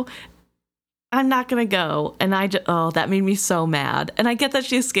no, I'm not gonna go. And that made me so mad. And I get that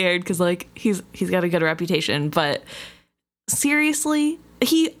she's scared because like he's got a good reputation, but seriously,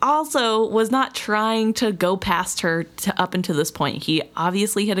 he also was not trying to go past her up until this point. He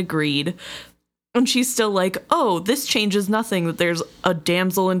obviously had agreed. And she's still like, "Oh, this changes nothing that there's a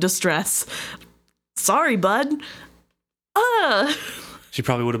damsel in distress. Sorry, bud." She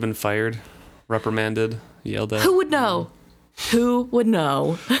probably would have been fired, reprimanded, yelled at. Who would know? Who would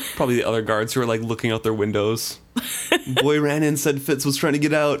know? Probably the other guards who are like looking out their windows. "Boy ran in, said Fitz was trying to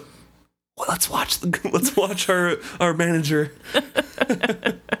get out." well, let's watch our manager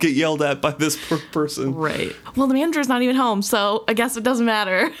get yelled at by this person. Right. Well, the manager's not even home, so I guess it doesn't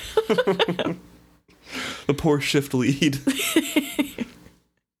matter. The poor shift lead.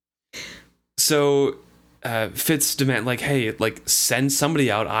 So Fitz demand, like, hey, like, send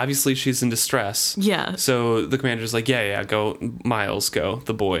somebody out. Obviously she's in distress. Yeah. So the commander's like, yeah, go, Miles, go,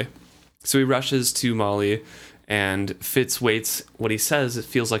 the boy. So he rushes to Molly, and Fitz waits. What he says, it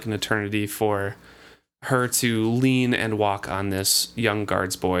feels like an eternity for her to lean and walk on this young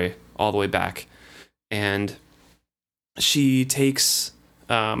guards boy all the way back. And she takes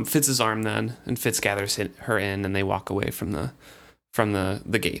Fitz's arm then, and Fitz gathers her in, and they walk away from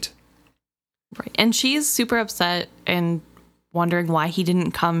the gate. Right. And she's super upset and wondering why he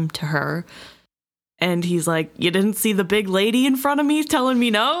didn't come to her. And he's like, you didn't see the big lady in front of me telling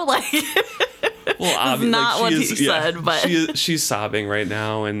me no? Like, well, obviously, not what he said, but she's sobbing right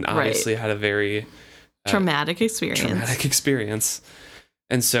now, and obviously had a very traumatic experience.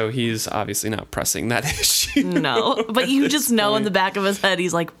 And so he's obviously not pressing that issue. No, but you just know in the back of his head,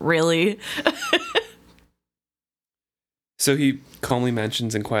 he's like, really? So he calmly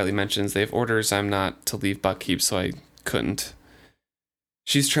mentions and quietly mentions, they have orders I'm not to leave Buckkeep, so I couldn't.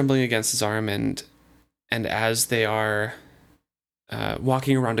 She's trembling against his arm, and as they are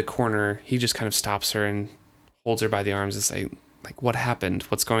walking around a corner, he just kind of stops her and holds her by the arms and say, like, what happened?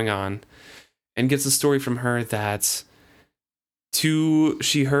 What's going on? And gets a story from her that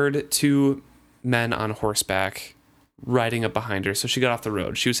she heard two men on horseback riding up behind her. So she got off the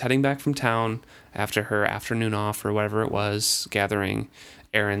road. She was heading back from town after her afternoon off or whatever it was, gathering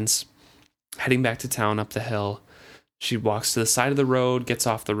errands, heading back to town up the hill. She walks to the side of the road, gets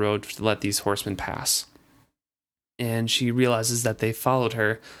off the road to let these horsemen pass. And she realizes that they followed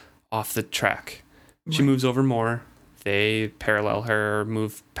her off the track. Right. She moves over more. They parallel her or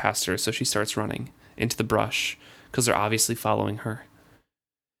move past her. So she starts running into the brush because they're obviously following her.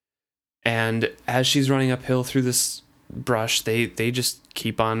 And as she's running uphill through this brush, they just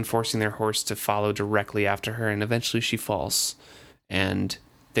keep on forcing their horse to follow directly after her. And eventually she falls. And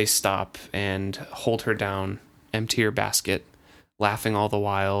they stop and hold her down, empty her basket, laughing all the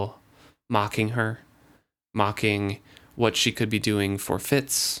while, mocking her, mocking what she could be doing for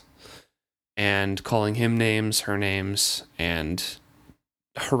Fitz, and calling him names, her names, and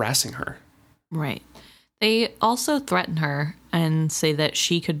harassing her. Right. They also threaten her and say that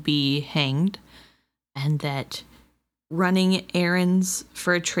she could be hanged, and that running errands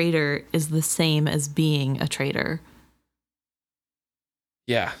for a traitor is the same as being a traitor.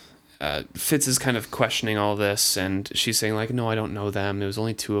 Yeah. Fitz is kind of questioning all this, and she's saying, like, no, I don't know them. There was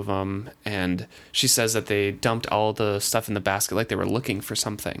only two of them. And she says that they dumped all the stuff in the basket like they were looking for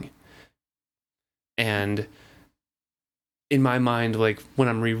something. And in my mind, like, when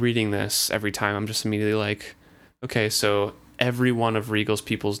I'm rereading this every time, I'm just immediately like, okay, so every one of Regal's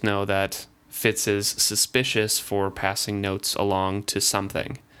peoples know that Fitz is suspicious for passing notes along to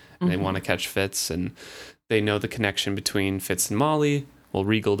something. And they want to catch Fitz, and they know the connection between Fitz and Molly. Well,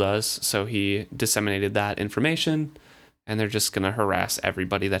 Regal does, so he disseminated that information, and they're just going to harass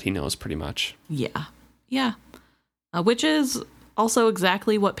everybody that he knows, pretty much. Yeah. Yeah. Which is also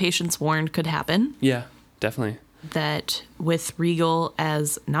exactly what Patience warned could happen. Yeah, definitely. That with Regal,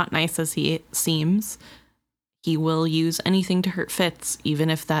 as not nice as he seems, he will use anything to hurt Fitz, even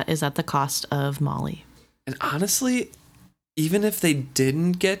if that is at the cost of Molly. And honestly, even if they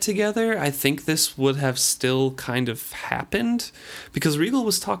didn't get together, I think this would have still kind of happened, because Regal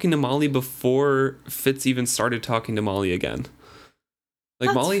was talking to Molly before Fitz even started talking to Molly again. Like,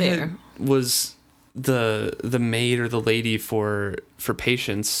 that's Molly fair. was the maid or the lady for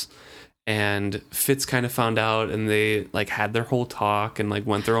Patience, and Fitz kind of found out, and they like had their whole talk and like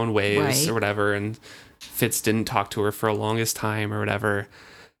went their own ways or whatever, and Fitz didn't talk to her for a longest time or whatever.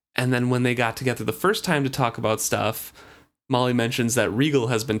 And then when they got together the first time to talk about stuff, Molly mentions that Regal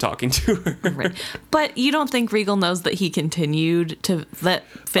has been talking to her. Right. But you don't think Regal knows that he continued to, that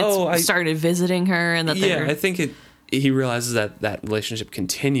Fitz started visiting her and that they were... I think he realizes that relationship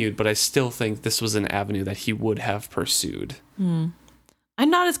continued, but I still think this was an avenue that he would have pursued. I'm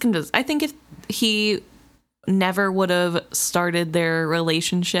not as convinced. I think if he never would have started their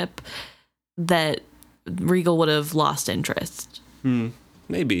relationship, that Regal would have lost interest.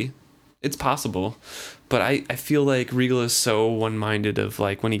 Maybe. It's possible. But I feel like Regal is so one-minded of,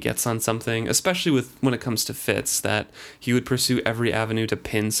 like, when he gets on something, especially when it comes to Fitz, that he would pursue every avenue to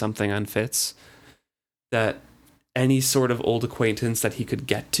pin something on Fitz. That any sort of old acquaintance that he could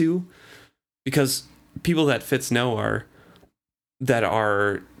get to, because people that Fitz know are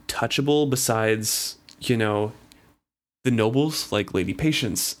touchable, besides, the nobles like Lady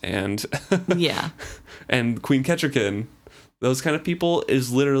Patience and Yeah. and Queen Ketcherkin, those kind of people,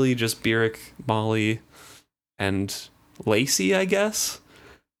 is literally just Beric, Molly, and Lacey, I guess.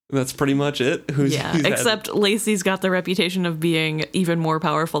 That's pretty much it. Who's except Lacey's got the reputation of being even more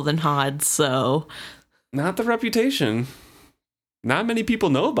powerful than Hod, so... Not the reputation. Not many people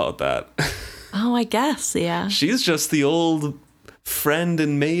know about that. Oh, I guess, yeah. She's just the old friend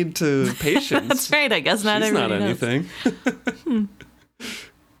and maid to Patience. That's right, I guess not everybody knows. She's not anything.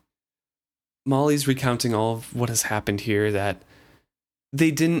 Molly's recounting all of what has happened here, that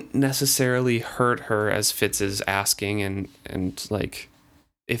they didn't necessarily hurt her as Fitz is asking, and like,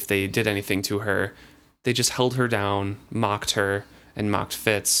 if they did anything to her. They just held her down, mocked her, and mocked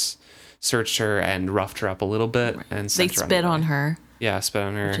Fitz, searched her, and roughed her up a little bit, and sent her on her way. They spit on her. Yeah, spit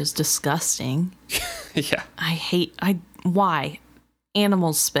on her. Which is disgusting. Yeah. Why?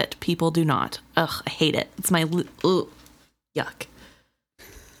 Animals spit, people do not. Ugh, I hate it. It's my, yuck.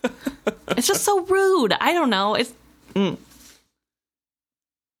 It's just so rude. I don't know.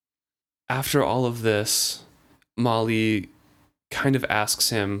 After all of this, Molly kind of asks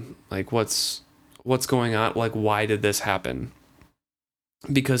him, like, what's going on? Like, why did this happen?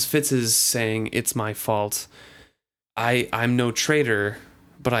 Because Fitz is saying, it's my fault. I'm no traitor,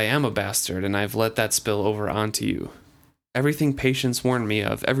 but I am a bastard, and I've let that spill over onto you. Everything Patience warned me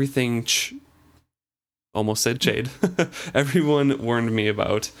of, everything almost said Jade. Everyone warned me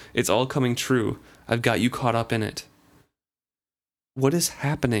about. It's all coming true. I've got you caught up in it. What is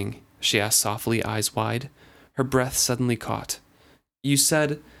happening? She asked softly, eyes wide. Her breath suddenly caught. You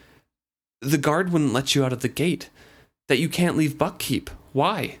said the guard wouldn't let you out of the gate, that you can't leave Buckkeep.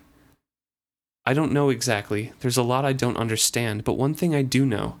 Why? I don't know exactly. There's a lot I don't understand, but one thing I do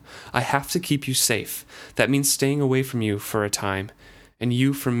know. I have to keep you safe. That means staying away from you for a time, and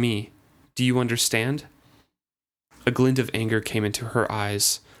you from me. Do you understand? A glint of anger came into her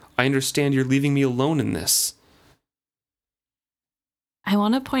eyes. I understand you're leaving me alone in this. I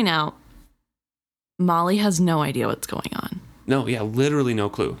want to point out, Molly has no idea what's going on. No, yeah, literally no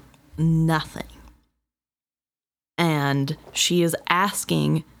clue. Nothing. And she is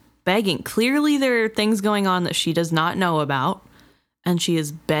asking, begging. Clearly there are things going on that she does not know about. And she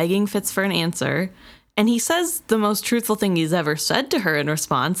is begging Fitz for an answer. And he says the most truthful thing he's ever said to her in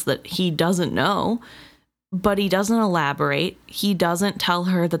response, that he doesn't know. But he doesn't elaborate. He doesn't tell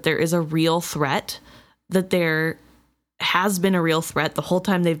her that there is a real threat, that there has been a real threat the whole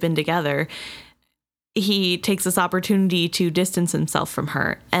time they've been together. He takes this opportunity to distance himself from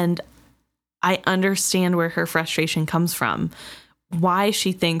her. And I understand where her frustration comes from. Why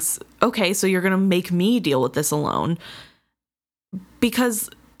she thinks, okay, so you're going to make me deal with this alone. Because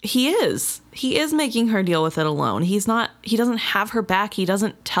he is making her deal with it alone. He doesn't have her back. He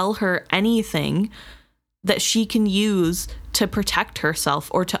doesn't tell her anything that she can use to protect herself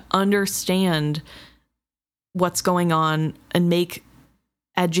or to understand what's going on and make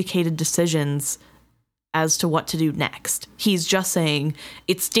educated decisions as to what to do next. He's just saying,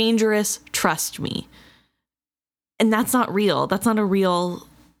 it's dangerous, trust me. And that's not real. That's not a real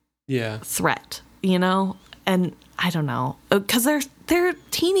threat, you know? And I don't know, because they're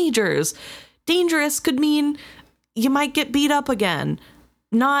teenagers. Dangerous could mean you might get beat up again.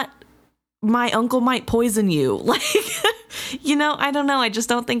 Not my uncle might poison you. Like, you know, I don't know. I just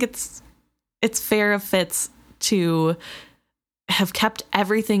don't think it's fair of Fitz to have kept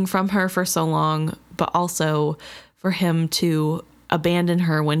everything from her for so long, but also for him to abandon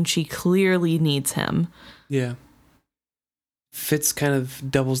her when she clearly needs him. Yeah. Fitz kind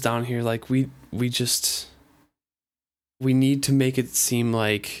of doubles down here, like, we need to make it seem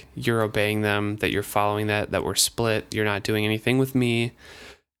like you're obeying them, that you're following that we're split, you're not doing anything with me.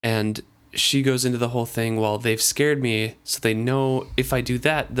 And she goes into the whole thing, well, they've scared me, so they know if I do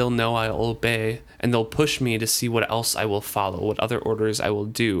that, they'll know I'll obey, and they'll push me to see what else I will follow, what other orders I will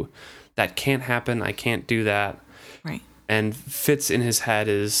do. That can't happen, I can't do that. Right. And Fitz in his head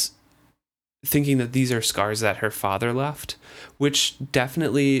is thinking that these are scars that her father left, which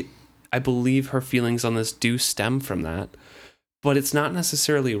definitely, I believe her feelings on this do stem from that. But it's not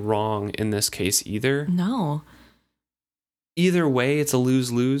necessarily wrong in this case either. No. Either way, it's a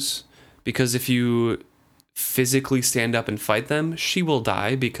lose-lose. Because if you physically stand up and fight them, she will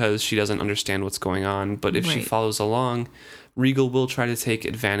die because she doesn't understand what's going on. But if she follows along, Regal will try to take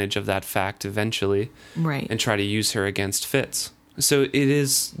advantage of that fact eventually. Right. And try to use her against Fitz. So it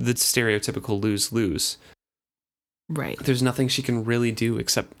is the stereotypical lose-lose. Right. There's nothing she can really do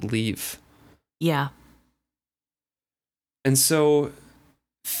except leave. Yeah. And so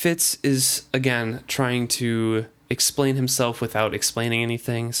Fitz is, again, trying to explain himself without explaining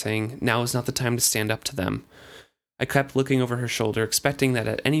anything, saying, now is not the time to stand up to them. I kept looking over her shoulder, expecting that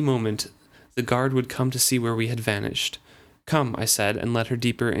at any moment the guard would come to see where we had vanished. Come, I said, and led her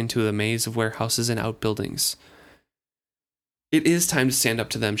deeper into the maze of warehouses and outbuildings. It is time to stand up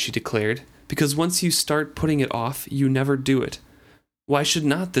to them, she declared, because once you start putting it off, you never do it. Why should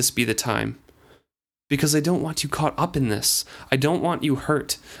not this be the time? Because I don't want you caught up in this. I don't want you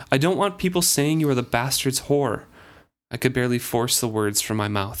hurt. I don't want people saying you are the bastard's whore. I could barely force the words from my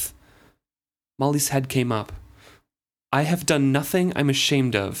mouth. Molly's head came up. I have done nothing I'm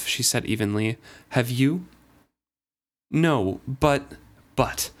ashamed of, she said evenly. Have you? No, but,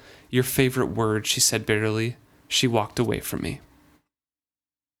 your favorite word, she said bitterly. She walked away from me.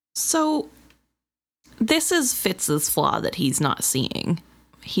 So, this is Fitz's flaw that he's not seeing.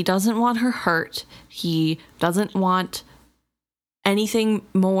 He doesn't want her hurt. He doesn't want anything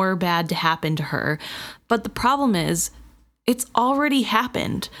more bad to happen to her. But the problem is, it's already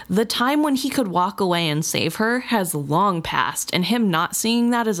happened. The time when he could walk away and save her has long passed, and him not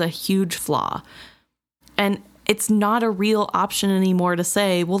seeing that is a huge flaw. And it's not a real option anymore to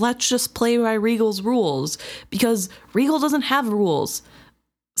say, well, let's just play by Regal's rules, because Regal doesn't have rules.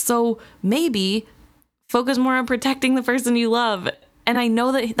 So maybe focus more on protecting the person you love. And I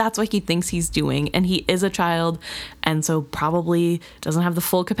know that that's what he thinks he's doing, and he is a child, and so probably doesn't have the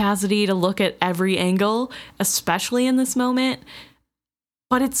full capacity to look at every angle, especially in this moment.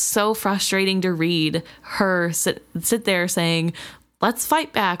 But it's so frustrating to read her sit there saying, let's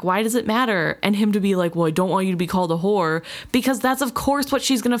fight back. Why does it matter? And him to be like, well, I don't want you to be called a whore, because that's, of course, what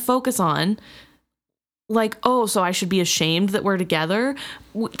she's going to focus on. Like, oh, so I should be ashamed that we're together?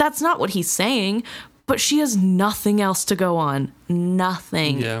 That's not what he's saying. But she has nothing else to go on.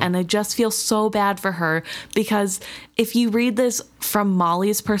 Nothing. Yeah. And I just feel so bad for her, because if you read this from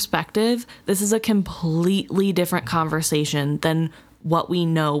Molly's perspective, this is a completely different conversation than what we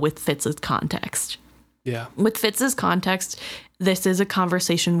know with Fitz's context. Yeah. With Fitz's context, this is a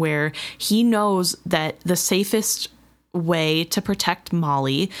conversation where he knows that the safest way to protect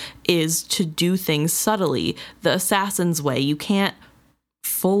Molly is to do things subtly. The assassin's way. You can't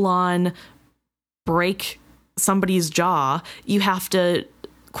full on break somebody's jaw. You have to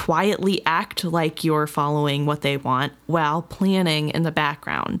quietly act like you're following what they want while planning in the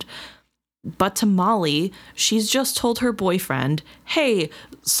background. But to Molly, she's just told her boyfriend, hey,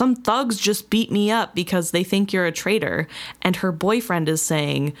 some thugs just beat me up because they think you're a traitor. And her boyfriend is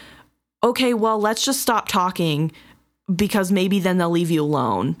saying, okay, well, let's just stop talking because maybe then they'll leave you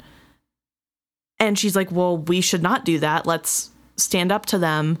alone. And she's like, well, we should not do that. Let's stand up to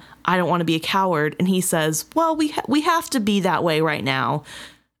them. I don't want to be a coward. And he says, well, we have to be that way right now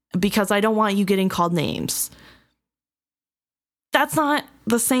because I don't want you getting called names. That's not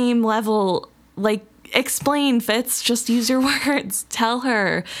the same level. Like, explain, Fitz. Just use your words. Tell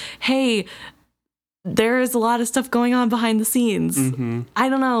her, hey, there is a lot of stuff going on behind the scenes. Mm-hmm. I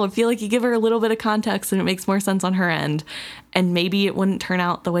don't know. I feel like you give her a little bit of context and it makes more sense on her end. And maybe it wouldn't turn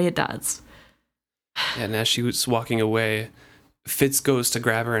out the way it does. Yeah, and as she was walking away, Fitz goes to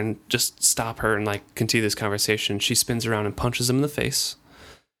grab her and just stop her and like continue this conversation. She spins around and punches him in the face.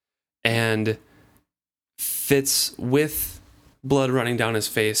 And Fitz, with blood running down his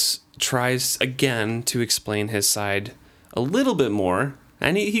face, tries again to explain his side a little bit more.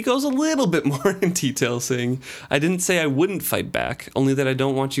 And he goes a little bit more in detail, saying, I didn't say I wouldn't fight back, only that I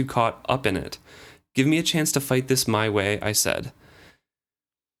don't want you caught up in it. Give me a chance to fight this my way, I said.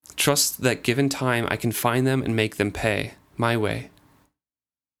 Trust that given time, I can find them and make them pay. My way.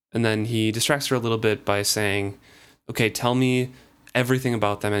 And then he distracts her a little bit by saying, okay, tell me everything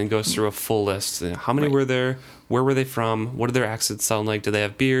about them, and goes through a full list. How many were there? Where were they from? What did their accents sound like? Did they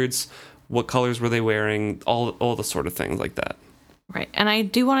have beards? What colors were they wearing? All the sort of things like that. Right. And I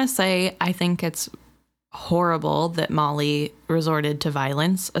do want to say, I think it's horrible that Molly resorted to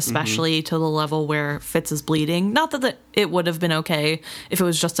violence, especially to the level where Fitz is bleeding. Not that it would have been okay if it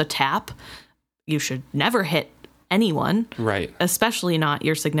was just a tap. You should never hit anyone, right? Especially not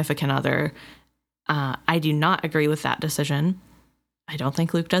your significant other. I do not agree with that decision. I don't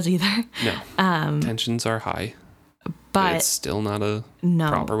think Luke does either. No. Tensions are high, but it's still not a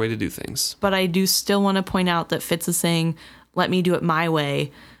proper way to do things. But I do still want to point out that Fitz is saying, let me do it my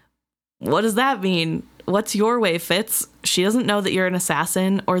way. What does that mean? What's your way, Fitz? She doesn't know that you're an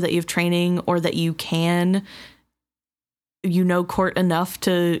assassin or that you have training or that you can, court enough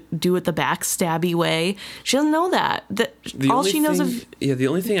to do it the backstabby way. She doesn't know that. The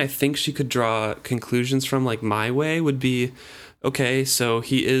only thing I think she could draw conclusions from, like my way, would be, okay, so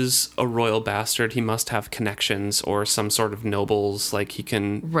he is a royal bastard. He must have connections or some sort of nobles. Like he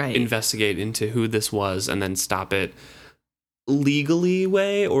can investigate into who this was and then stop it. legally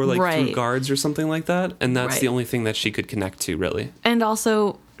way or like through Right. guards or something like that. And that's Right. the only thing that she could connect to, really. And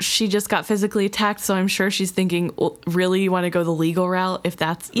also, she just got physically attacked, so I'm sure she's thinking, well, really, you want to go the legal route if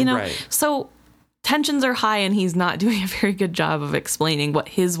that's, you know? Right. So tensions are high, and he's not doing a very good job of explaining what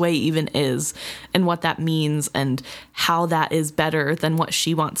his way even is and what that means and how that is better than what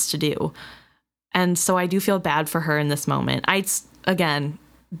she wants to do. And so I do feel bad for her in this moment. Again,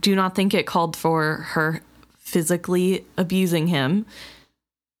 do not think it called for her physically abusing him,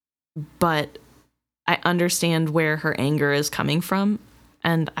 but I understand where her anger is coming from.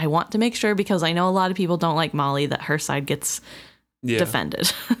 And I want to make sure, because I know a lot of people don't like Molly, that her side gets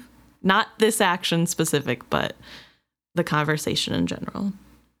defended. Not this action specific, but the conversation in general.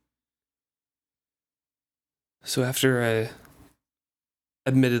 So after a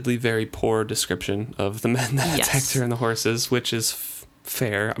admittedly very poor description of the men that attacked her and the horses, which is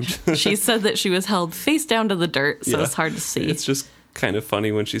fair. She said that she was held face down to the dirt, so it's hard to see. It's just kind of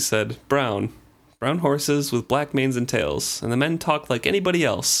funny when she said, brown horses with black manes and tails, and the men talked like anybody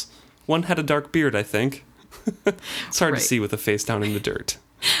else. One had a dark beard, I think. It's hard to see with a face down in the dirt.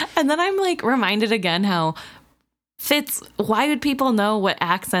 And then I'm like reminded again how Fitz, why would people know what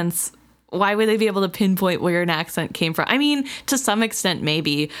accents, why would they be able to pinpoint where an accent came from? I mean, to some extent,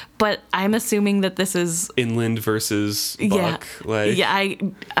 maybe, but I'm assuming that this is inland versus Buck. I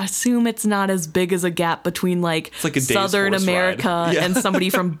assume it's not as big as a gap between like a Southern America and somebody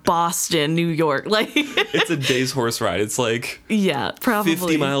from Boston, New York. Like it's a day's horse ride. It's like probably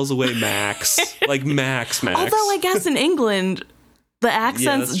 50 miles away max. Like max. Although I guess in England the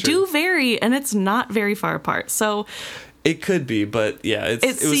accents do vary, and it's not very far apart. So it could be, but it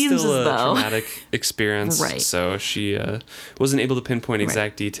was still a traumatic experience. Right. So she wasn't able to pinpoint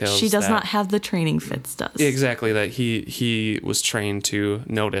exact details. She does not have the training Fitz does. Exactly, that he was trained to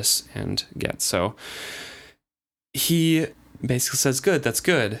notice and get. So he basically says, good, that's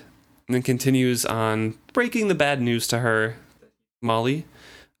good. And then continues on breaking the bad news to her. Molly,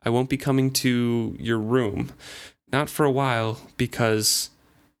 I won't be coming to your room. Not for a while, because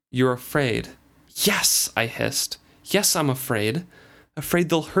you're afraid. Yes, I hissed. Yes, I'm afraid. Afraid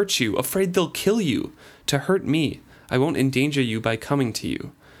they'll hurt you. Afraid they'll kill you. To hurt me. I won't endanger you by coming to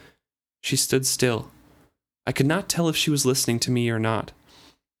you. She stood still. I could not tell if she was listening to me or not.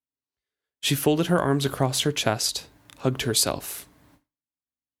 She folded her arms across her chest, hugged herself.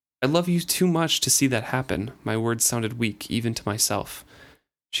 I love you too much to see that happen. My words sounded weak, even to myself.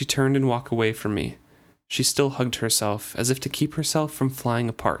 She turned and walked away from me. She still hugged herself, as if to keep herself from flying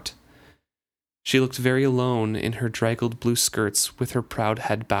apart. She looked very alone in her draggled blue skirts with her proud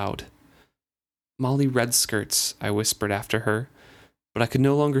head bowed. Molly Red Skirts, I whispered after her, but I could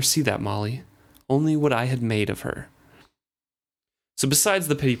no longer see that Molly, only what I had made of her. So besides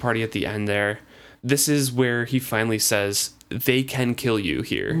the pity party at the end there, this is where he finally says, they can kill you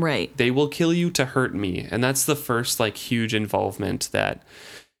here. Right. They will kill you to hurt me. And that's the first huge involvement that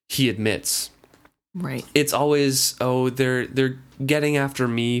he admits. Right. It's always, they're getting after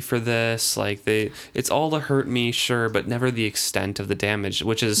me for this. It's all to hurt me, sure, but never the extent of the damage,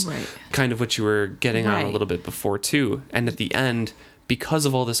 which is kind of what you were getting on a little bit before too. And at the end, because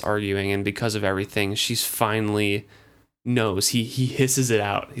of all this arguing and because of everything, she's finally knows. He hisses it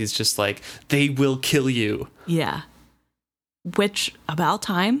out. He's just like, they will kill you. Yeah. Which, about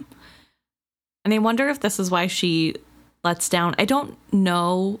time. And I wonder if this is why she lets down. I don't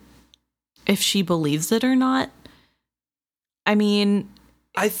know if she believes it or not. I mean,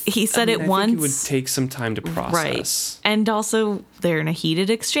 he said it once. I think it would take some time to process. Right. And also, they're in a heated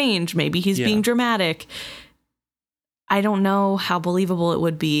exchange. Maybe he's being dramatic. I don't know how believable it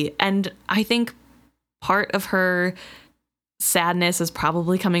would be. And I think part of her sadness is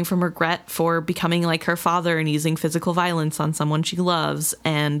probably coming from regret for becoming like her father and using physical violence on someone she loves.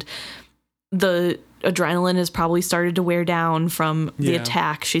 And the adrenaline has probably started to wear down from the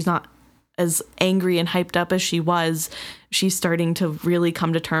attack. She's not as angry and hyped up as she was. She's starting to really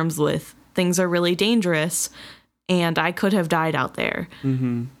come to terms with things are really dangerous and I could have died out there.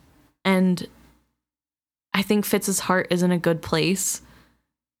 Mm-hmm. And I think Fitz's heart is in a good place,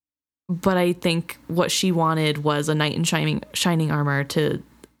 but I think what she wanted was a knight in shining armor to,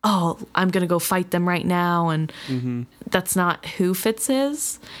 I'm going to go fight them right now. And that's not who Fitz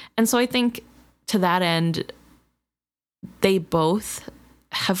is. And so I think to that end, they both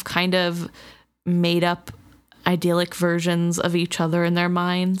have kind of made up idyllic versions of each other in their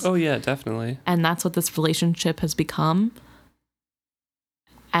minds. Oh, yeah, definitely. And that's what this relationship has become.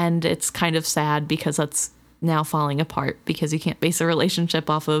 And it's kind of sad because that's now falling apart because you can't base a relationship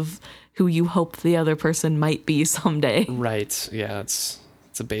off of who you hope the other person might be someday. Right. Yeah, it's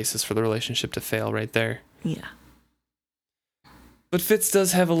a basis for the relationship to fail right there. Yeah. But Fitz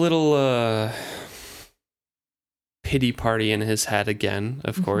does have a little pity party in his head again,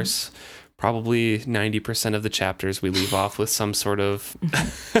 of course. Probably 90% of the chapters we leave off with some sort of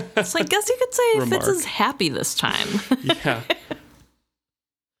So I guess you could say remark. Fitz is happy this time. Yeah.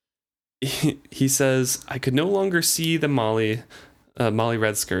 He says, I could no longer see the Molly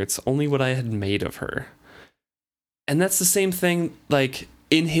Redskirts, only what I had made of her. And that's the same thing, like,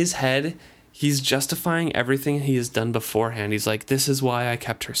 in his head, he's justifying everything he has done beforehand. He's like, this is why I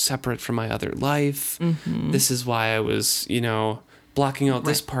kept her separate from my other life. This is why I was, blocking out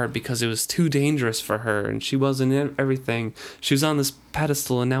this part because it was too dangerous for her and she wasn't everything. She was on this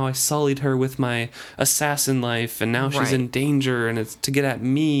pedestal and now I sullied her with my assassin life and now she's in danger and it's to get at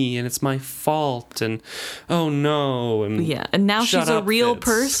me and it's my fault and oh no. And yeah, and now she's a real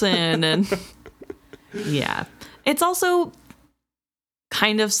person and yeah. It's also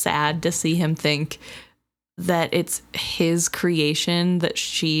kind of sad to see him think that it's his creation that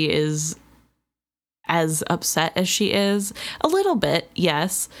she is as upset as she is. A little bit,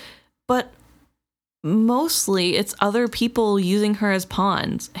 yes, but mostly it's other people using her as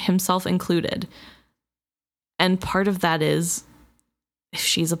pawns, himself included. And part of that is, if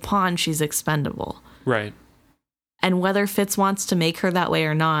she's a pawn, she's expendable. Right. And whether Fitz wants to make her that way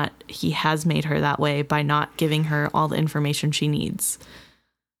or not, he has made her that way by not giving her all the information she needs.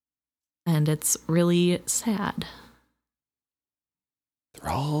 And it's really sad.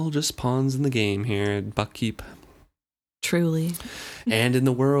 They're all just pawns in the game here at Buckkeep. Truly. And in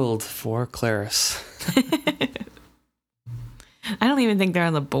the world for Clarice. I don't even think they're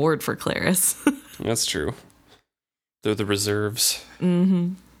on the board for Clarice. That's true. They're the reserves.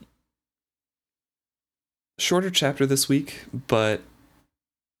 Mm-hmm. Shorter chapter this week, but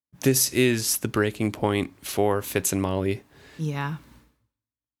this is the breaking point for Fitz and Molly. Yeah.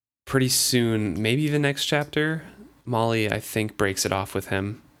 Pretty soon, maybe the next chapter, Molly, I think, breaks it off with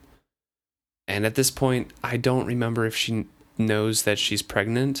him. And at this point, I don't remember if she knows that she's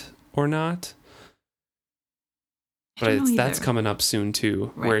pregnant or not. But that's coming up soon,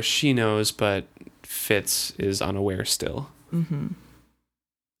 too, right. Where she knows, but Fitz is unaware still. Mm-hmm.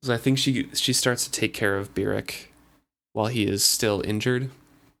 So I think she starts to take care of Beric while he is still injured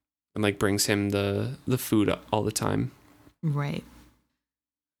and, like, brings him the food all the time. Right.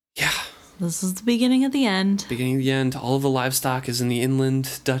 Yeah. This is the beginning of the end. Beginning of the end. All of the livestock is in the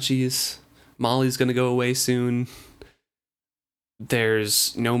inland duchies. Molly's going to go away soon.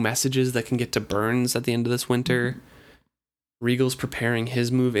 There's no messages that can get to Burns at the end of this winter. Regal's preparing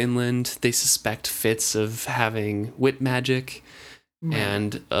his move inland. They suspect Fitz of having wit magic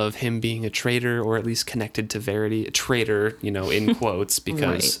and of him being a traitor, or at least connected to Verity. A traitor, in quotes,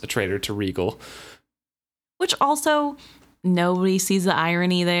 because a traitor to Regal. Which also... Nobody sees the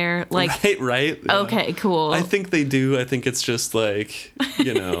irony there. Like, right? Yeah. Okay, cool. I think they do. I think it's just like,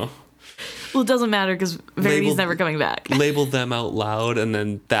 Well, it doesn't matter because Verity's never coming back. Label them out loud, and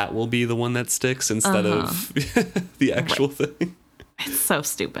then that will be the one that sticks instead of the actual thing. It's so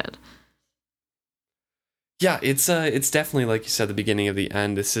stupid. Yeah, it's definitely, like you said, the beginning of the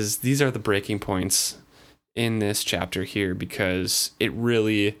end. These are the breaking points in this chapter here, because it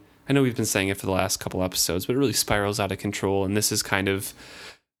really... I know we've been saying it for the last couple episodes, but it really spirals out of control. And this is kind of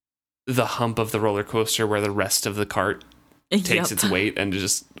the hump of the roller coaster where the rest of the cart takes its weight and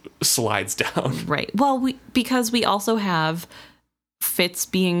just slides down. Right. Well, because we also have Fitz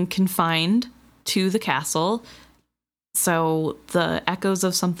being confined to the castle. So the echoes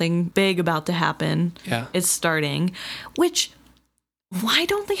of something big about to happen is starting, which... Why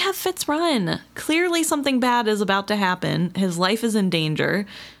don't they have Fitz run? Clearly something bad is about to happen. His life is in danger.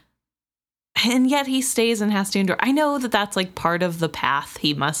 And yet he stays and has to endure. I know that that's like part of the path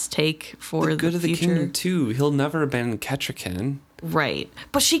he must take for the good of the future. kingdom too. He'll never abandon Kettrican. Right.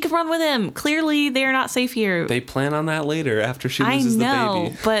 But she could run with him. Clearly they're not safe here. They plan on that later after she loses the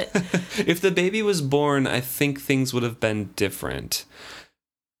baby. But if the baby was born, I think things would have been different.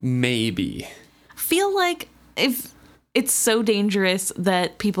 Maybe. Feel like if it's so dangerous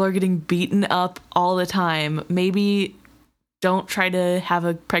that people are getting beaten up all the time, maybe don't try to have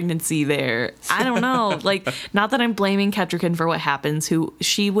a pregnancy there. I don't know. Like, not that I'm blaming Kettrican for what happens, who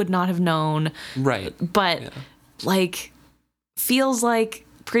she would not have known. Right. But, like, feels like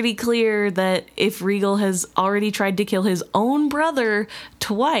pretty clear that if Regal has already tried to kill his own brother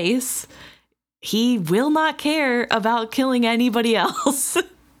twice, he will not care about killing anybody else.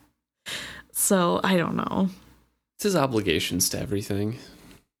 So, I don't know. It's his obligations to everything.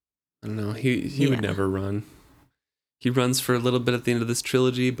 I don't know. He would never run. He runs for a little bit at the end of this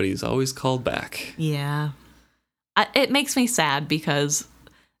trilogy, but he's always called back. Yeah. It makes me sad because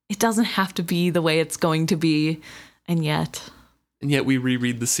it doesn't have to be the way it's going to be, and yet And yet we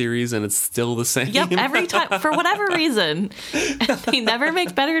reread the series and it's still the same. Yep, every time, for whatever reason. They never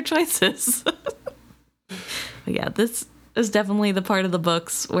make better choices. But yeah, this is definitely the part of the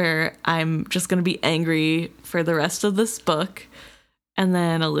books where I'm just going to be angry for the rest of this book. And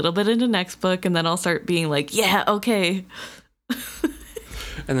then a little bit into next book, and then I'll start being like, yeah, okay.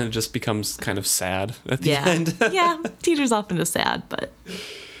 And then it just becomes kind of sad at the end. Yeah, teeters off into sad, but...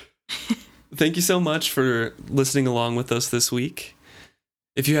 Thank you so much for listening along with us this week.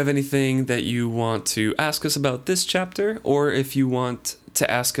 If you have anything that you want to ask us about this chapter, or if you want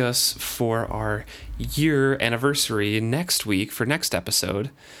to ask us for our year anniversary next week for next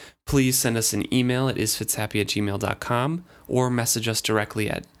episode, please send us an email at isfitshappy@gmail.com or message us directly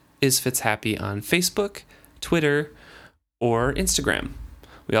at isfitshappy on Facebook, Twitter, or Instagram.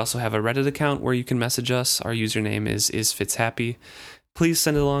 We also have a Reddit account where you can message us. Our username is isfitshappy. Please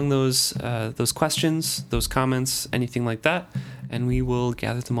send along those questions, those comments, anything like that, and we will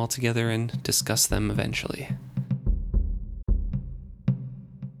gather them all together and discuss them eventually.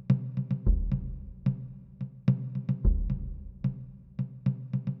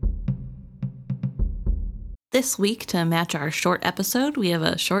 This week, to match our short episode, we have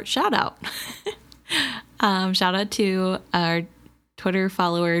a short shout out. Shout out to our Twitter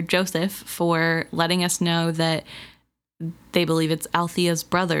follower Joseph for letting us know that they believe it's Althea's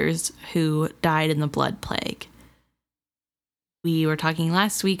brothers who died in the blood plague. We were talking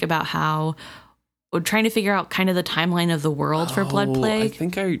last week about how we're trying to figure out kind of the timeline of the world for blood plague.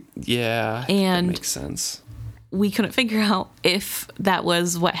 That makes sense. We couldn't figure out if that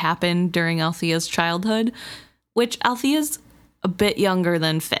was what happened during Althea's childhood, which Althea's a bit younger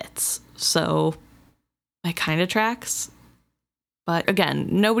than Fitz, so that kind of tracks. But again,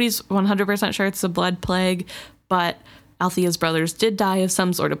 nobody's 100% sure it's a blood plague, but Althea's brothers did die of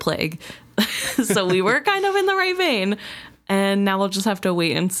some sort of plague. So we were kind of in the right vein. And now we'll just have to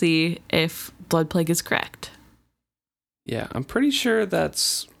wait and see if blood plague is correct. Yeah, I'm pretty sure that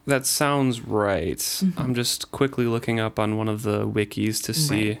sounds right. Mm-hmm. I'm just quickly looking up on one of the wikis to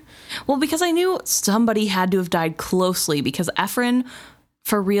see. Right. Well, because I knew somebody had to have died closely, because Ephron,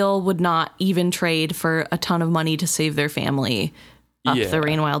 for real, would not even trade for a ton of money to save their family up the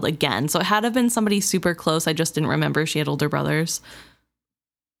Rainwild again. So it had to have been somebody super close. I just didn't remember she had older brothers.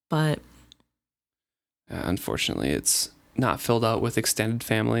 But unfortunately, it's not filled out with extended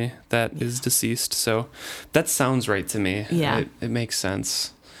family that is deceased. So that sounds right to me. Yeah. It makes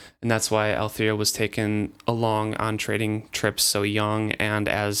sense. And that's why Althea was taken along on trading trips so young and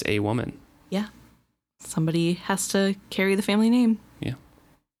as a woman. Yeah. Somebody has to carry the family name. Yeah.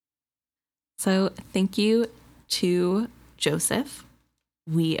 So thank you to Joseph.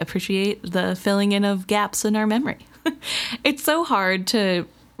 We appreciate the filling in of gaps in our memory. It's so hard to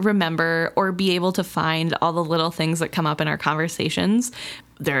remember or be able to find all the little things that come up in our conversations.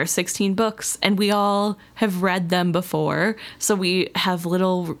 There are 16 books and we all have read them before, so we have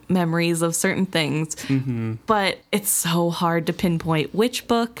little memories of certain things. Mm-hmm. But it's so hard to pinpoint which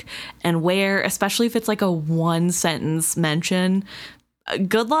book and where, especially if it's like a one sentence mention.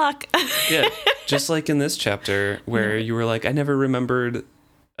 Good luck. Yeah, just like in this chapter where you were like, I never remembered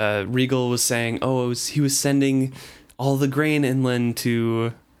Regal was saying, he was sending all the grain inland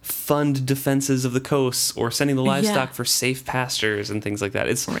to fund defenses of the coasts, or sending the livestock for safe pastures and things like that.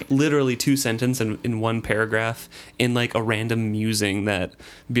 It's literally two sentences in one paragraph in like a random musing that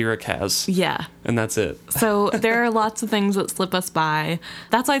Byrrc has. Yeah. And that's it. So there are lots of things that slip us by.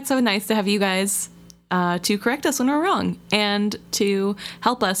 That's why it's so nice to have you guys to correct us when we're wrong and to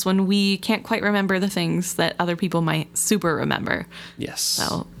help us when we can't quite remember the things that other people might super remember. Yes.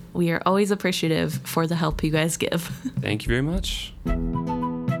 So we are always appreciative for the help you guys give. Thank you very much.